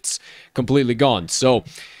monitor it, it's completely gone. So,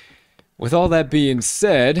 with all that being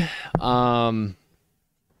said, I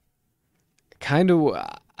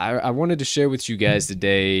wanted to share with you guys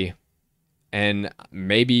today, and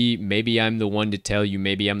maybe I'm the one to tell you,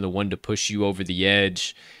 maybe I'm the one to push you over the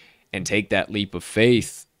edge and take that leap of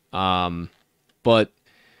faith. But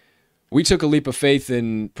we took a leap of faith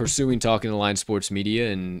in pursuing Talking the Line sports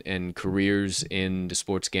media and careers in the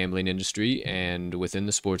sports gambling industry and within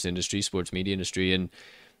the sports industry, sports media industry, and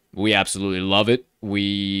we absolutely love it.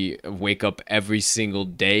 We wake up every single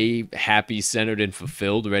day happy, centered, and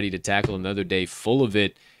fulfilled, ready to tackle another day full of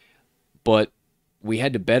it. But we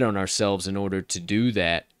had to bet on ourselves in order to do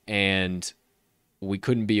that, and we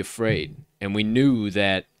couldn't be afraid. And we knew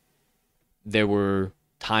that there were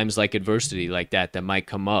times like adversity like that might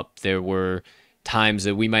come up. There were times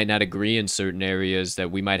that we might not agree in certain areas,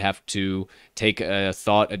 that we might have to take a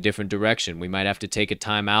thought a different direction. We might have to take a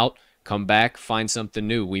time out, come back, find something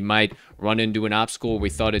new. We might run into an obstacle where we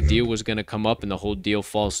thought a deal was going to come up and the whole deal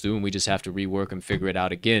falls through and we just have to rework and figure it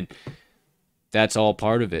out again. That's all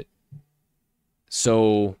part of it.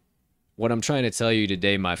 So what I'm trying to tell you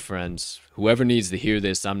today, my friends, whoever needs to hear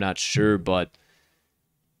this, I'm not sure, but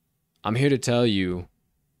I'm here to tell you,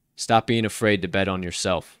 stop being afraid to bet on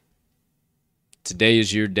yourself. Today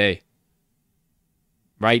is your day.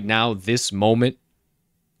 Right now, this moment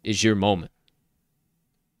is your moment.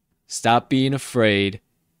 Stop being afraid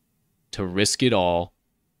to risk it all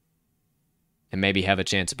and maybe have a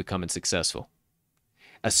chance of becoming successful.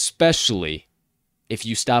 Especially if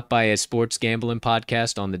you stop by a sports gambling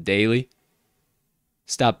podcast on the daily,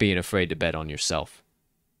 stop being afraid to bet on yourself.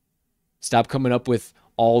 Stop coming up with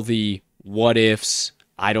all the what ifs,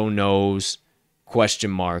 I don't knows,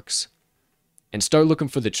 question marks, and start looking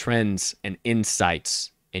for the trends and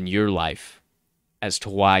insights in your life as to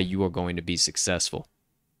why you are going to be successful.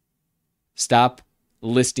 Stop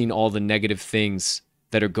listing all the negative things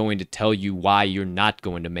that are going to tell you why you're not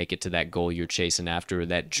going to make it to that goal you're chasing after or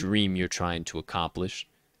that dream you're trying to accomplish.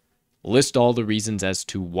 List all the reasons as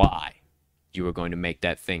to why you are going to make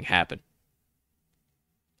that thing happen.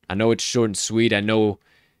 I know it's short and sweet. I know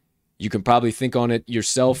you can probably think on it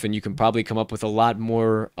yourself, and you can probably come up with a lot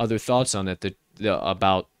more other thoughts on it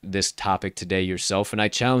about this topic today yourself, and I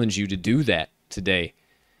challenge you to do that today.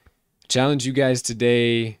 Challenge you guys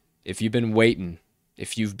today, if you've been waiting,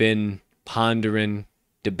 if you've been pondering,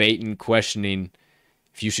 debating, questioning,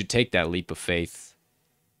 if you should take that leap of faith,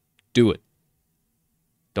 do it.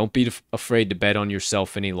 Don't be afraid to bet on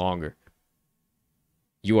yourself any longer.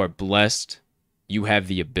 You are blessed. You have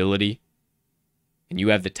the ability and you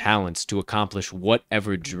have the talents to accomplish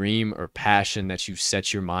whatever dream or passion that you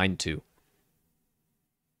set your mind to.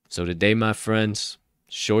 So today, my friends,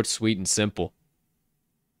 Short, sweet, and simple.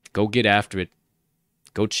 Go get after it.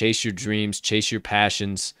 Go chase your dreams, chase your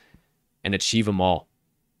passions, and achieve them all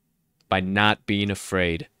by not being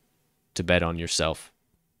afraid to bet on yourself.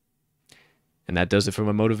 And that does it for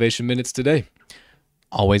my Motivation Minutes today.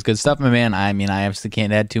 Always good stuff, my man. I mean, I obviously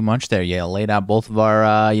can't add too much there. You laid out both of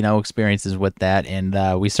our, experiences with that,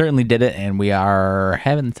 and we certainly did it, and we are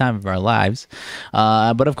having the time of our lives.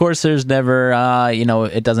 But of course, there's never,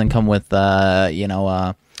 it doesn't come with, a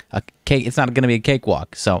cake. It's not going to be a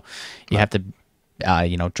cakewalk. So you have to,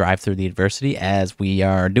 drive through the adversity, as we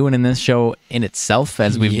are doing in this show in itself,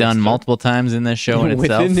 as we've done multiple times in this show in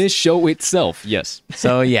itself. Within this show itself, yes.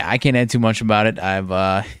 So yeah, I can't add too much about it. I've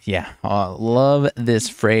love this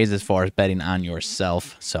phrase as far as betting on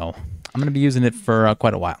yourself. So I'm going to be using it for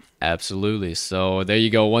quite a while. Absolutely. So there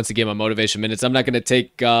you go. Once again, my Motivation Minutes. I'm not going to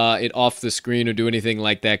take it off the screen or do anything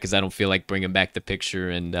like that, because I don't feel like bringing back the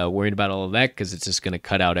picture and worrying about all of that, because it's just going to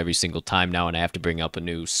cut out every single time now, and I have to bring up a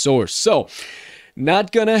new source. So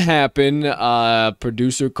not going to happen.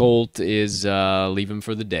 Producer Colt is leaving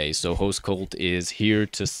for the day, so host Colt is here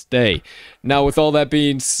to stay. Now, with all that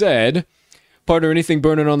being said, partner, anything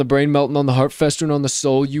burning on the brain, melting on the heart, festering on the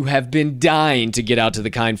soul, you have been dying to get out to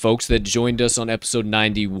the kind folks that joined us on episode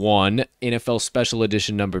 91, NFL Special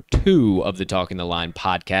Edition number 2 of the Talking the Line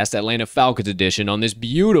podcast, Atlanta Falcons edition, on this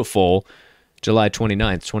beautiful July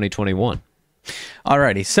 29th, 2021.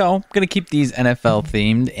 Alrighty, so I'm going to keep these NFL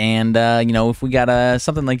themed, and, if we got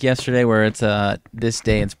something like yesterday where it's this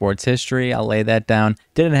day in sports history, I'll lay that down.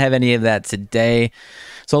 Didn't have any of that today.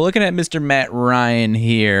 So looking at Mr. Matt Ryan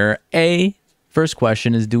here, first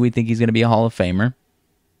question is, do we think he's going to be a Hall of Famer?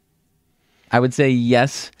 I would say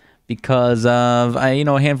yes, because of,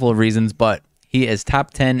 a handful of reasons, but he is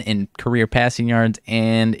top 10 in career passing yards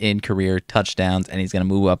and in career touchdowns, and he's going to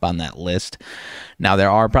move up on that list. Now, there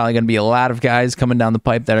are probably going to be a lot of guys coming down the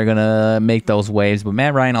pipe that are going to make those waves, but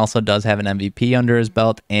Matt Ryan also does have an MVP under his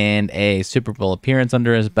belt and a Super Bowl appearance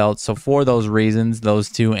under his belt. So for those reasons, those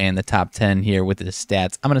two and the top 10 here with his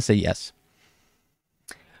stats, I'm going to say yes.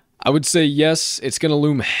 I would say yes. It's going to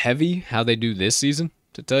loom heavy how they do this season,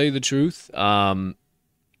 to tell you the truth.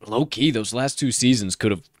 Low-key, those last 2 seasons could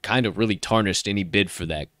have kind of really tarnished any bid for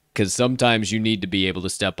that, because sometimes you need to be able to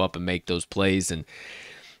step up and make those plays, and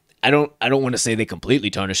I don't want to say they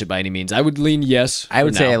completely tarnish it by any means. I would lean yes. I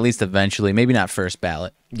would say at least eventually, maybe not first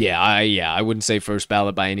ballot. Yeah, I wouldn't say first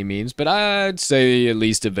ballot by any means, but I'd say at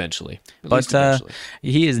least eventually.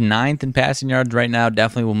 He is 9th in passing yards right now.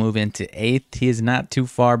 Definitely will move into 8th. He is not too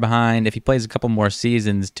far behind. If he plays a couple more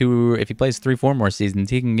seasons, if he plays 3-4 more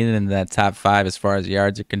seasons, he can get into that top 5 as far as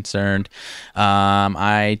yards are concerned.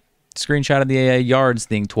 I screenshotted the yards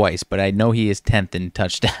thing twice, but I know he is 10th in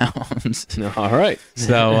touchdowns. All right.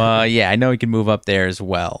 So, I know he can move up there as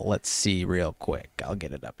well. Let's see real quick. I'll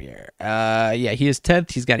get it up here. He is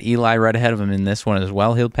 10th. He's got Eli right ahead of him in this one as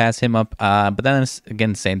well. He'll pass him up. But then,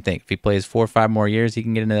 again, same thing. If he plays 4 or 5 more years, he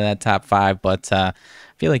can get into that top 5. But I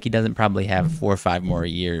feel like he doesn't probably have 4 or 5 more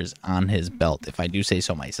years on his belt, if I do say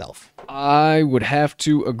so myself. I would have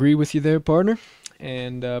to agree with you there, partner,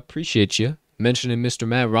 and appreciate you mentioning Mr.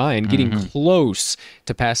 Matt Ryan, getting close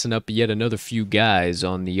to passing up yet another few guys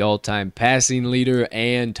on the all-time passing leader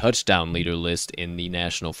and touchdown leader list in the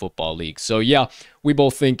National Football League. So yeah, we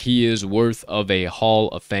both think he is worth of a Hall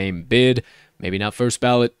of Fame bid. Maybe not first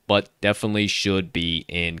ballot, but definitely should be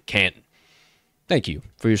in Canton. Thank you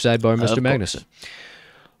for your sidebar, Mr. Magnuson.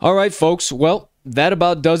 All right, folks. Well, that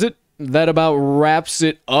about does it. That about wraps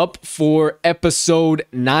it up for episode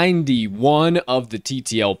 91 of the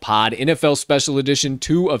TTL Pod. NFL Special Edition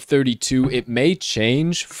 2 of 32. It may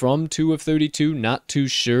change from 2 of 32. Not too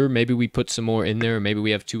sure. Maybe we put some more in there. Or maybe we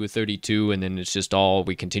have 2 of 32, and then it's just all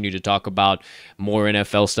we continue to talk about more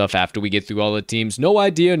NFL stuff after we get through all the teams. No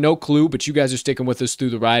idea, no clue, but you guys are sticking with us through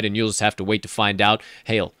the ride, and you'll just have to wait to find out.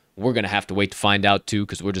 Hell, we're going to have to wait to find out, too,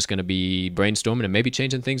 because we're just going to be brainstorming and maybe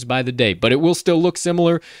changing things by the day. But it will still look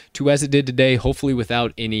similar to as it did today, hopefully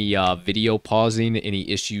without any video pausing, any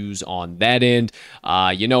issues on that end.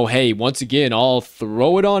 Hey, once again, I'll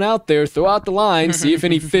throw it on out there, throw out the line, see if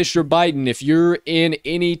any fish are biting. If you're in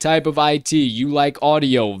any type of IT, you like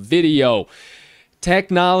audio, video,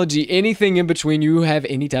 technology, anything in between, you have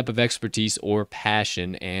any type of expertise or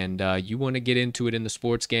passion, and you want to get into it in the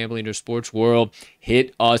sports gambling or sports world,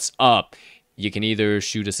 hit us up. You can either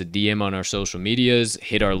shoot us a DM on our social medias,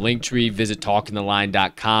 hit our link tree, visit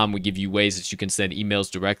talkingtheline.com. We give you ways that you can send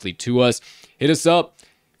emails directly to us. Hit us up.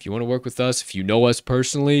 If you want to work with us, if you know us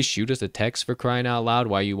personally, shoot us a text, for crying out loud.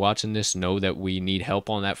 While you watching this, know that we need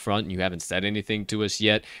help on that front and you haven't said anything to us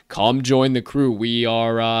yet. Come join the crew.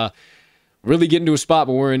 really getting to a spot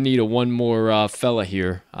where we're in need of one more fella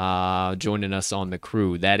here joining us on the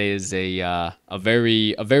crew. That is a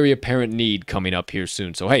very apparent need coming up here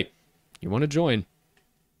soon. So hey, you want to join?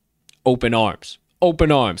 Open arms.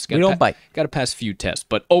 Open arms. We don't bite. Got to pass a few tests,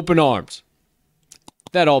 but open arms.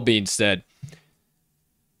 That all being said,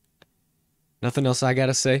 nothing else I got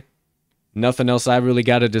to say. Nothing else I really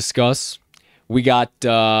got to discuss. We got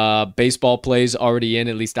baseball plays already in.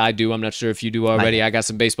 At least I do. I'm not sure if you do already. I got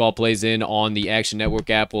some baseball plays in on the Action Network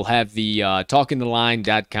app. We'll have the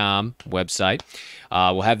talkingtheline.com website.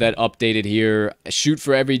 We'll have that updated here. Shoot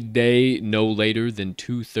for every day, no later than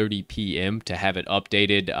 2:30 p.m. to have it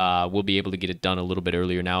updated. We'll be able to get it done a little bit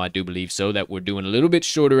earlier now. I do believe so, that we're doing a little bit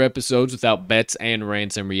shorter episodes without bets and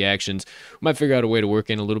rants and reactions. We might figure out a way to work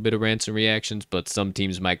in a little bit of rants and reactions, but some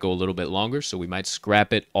teams might go a little bit longer, so we might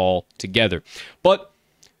scrap it all together. But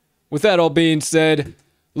with that all being said,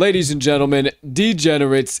 ladies and gentlemen,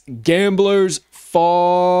 degenerates, gamblers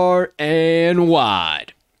far and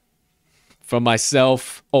wide. From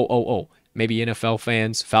myself, maybe NFL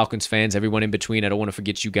fans, Falcons fans, everyone in between. I don't want to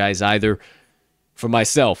forget you guys either. For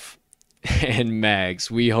myself and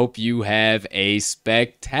Mags, we hope you have a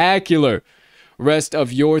spectacular rest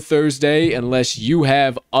of your Thursday. Unless you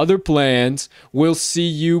have other plans, we'll see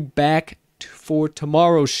you back for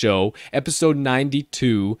tomorrow's show, episode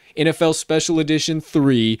 92, NFL Special Edition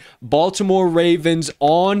 3, Baltimore Ravens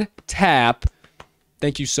on tap.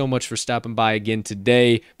 Thank you so much for stopping by again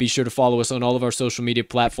today. Be sure to follow us on all of our social media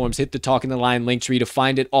platforms. Hit the Talking the Line link tree to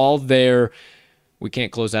find it all there. We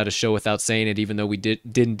can't close out a show without saying it, even though we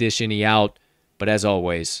didn't dish any out. But as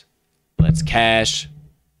always, let's cash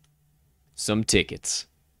some tickets.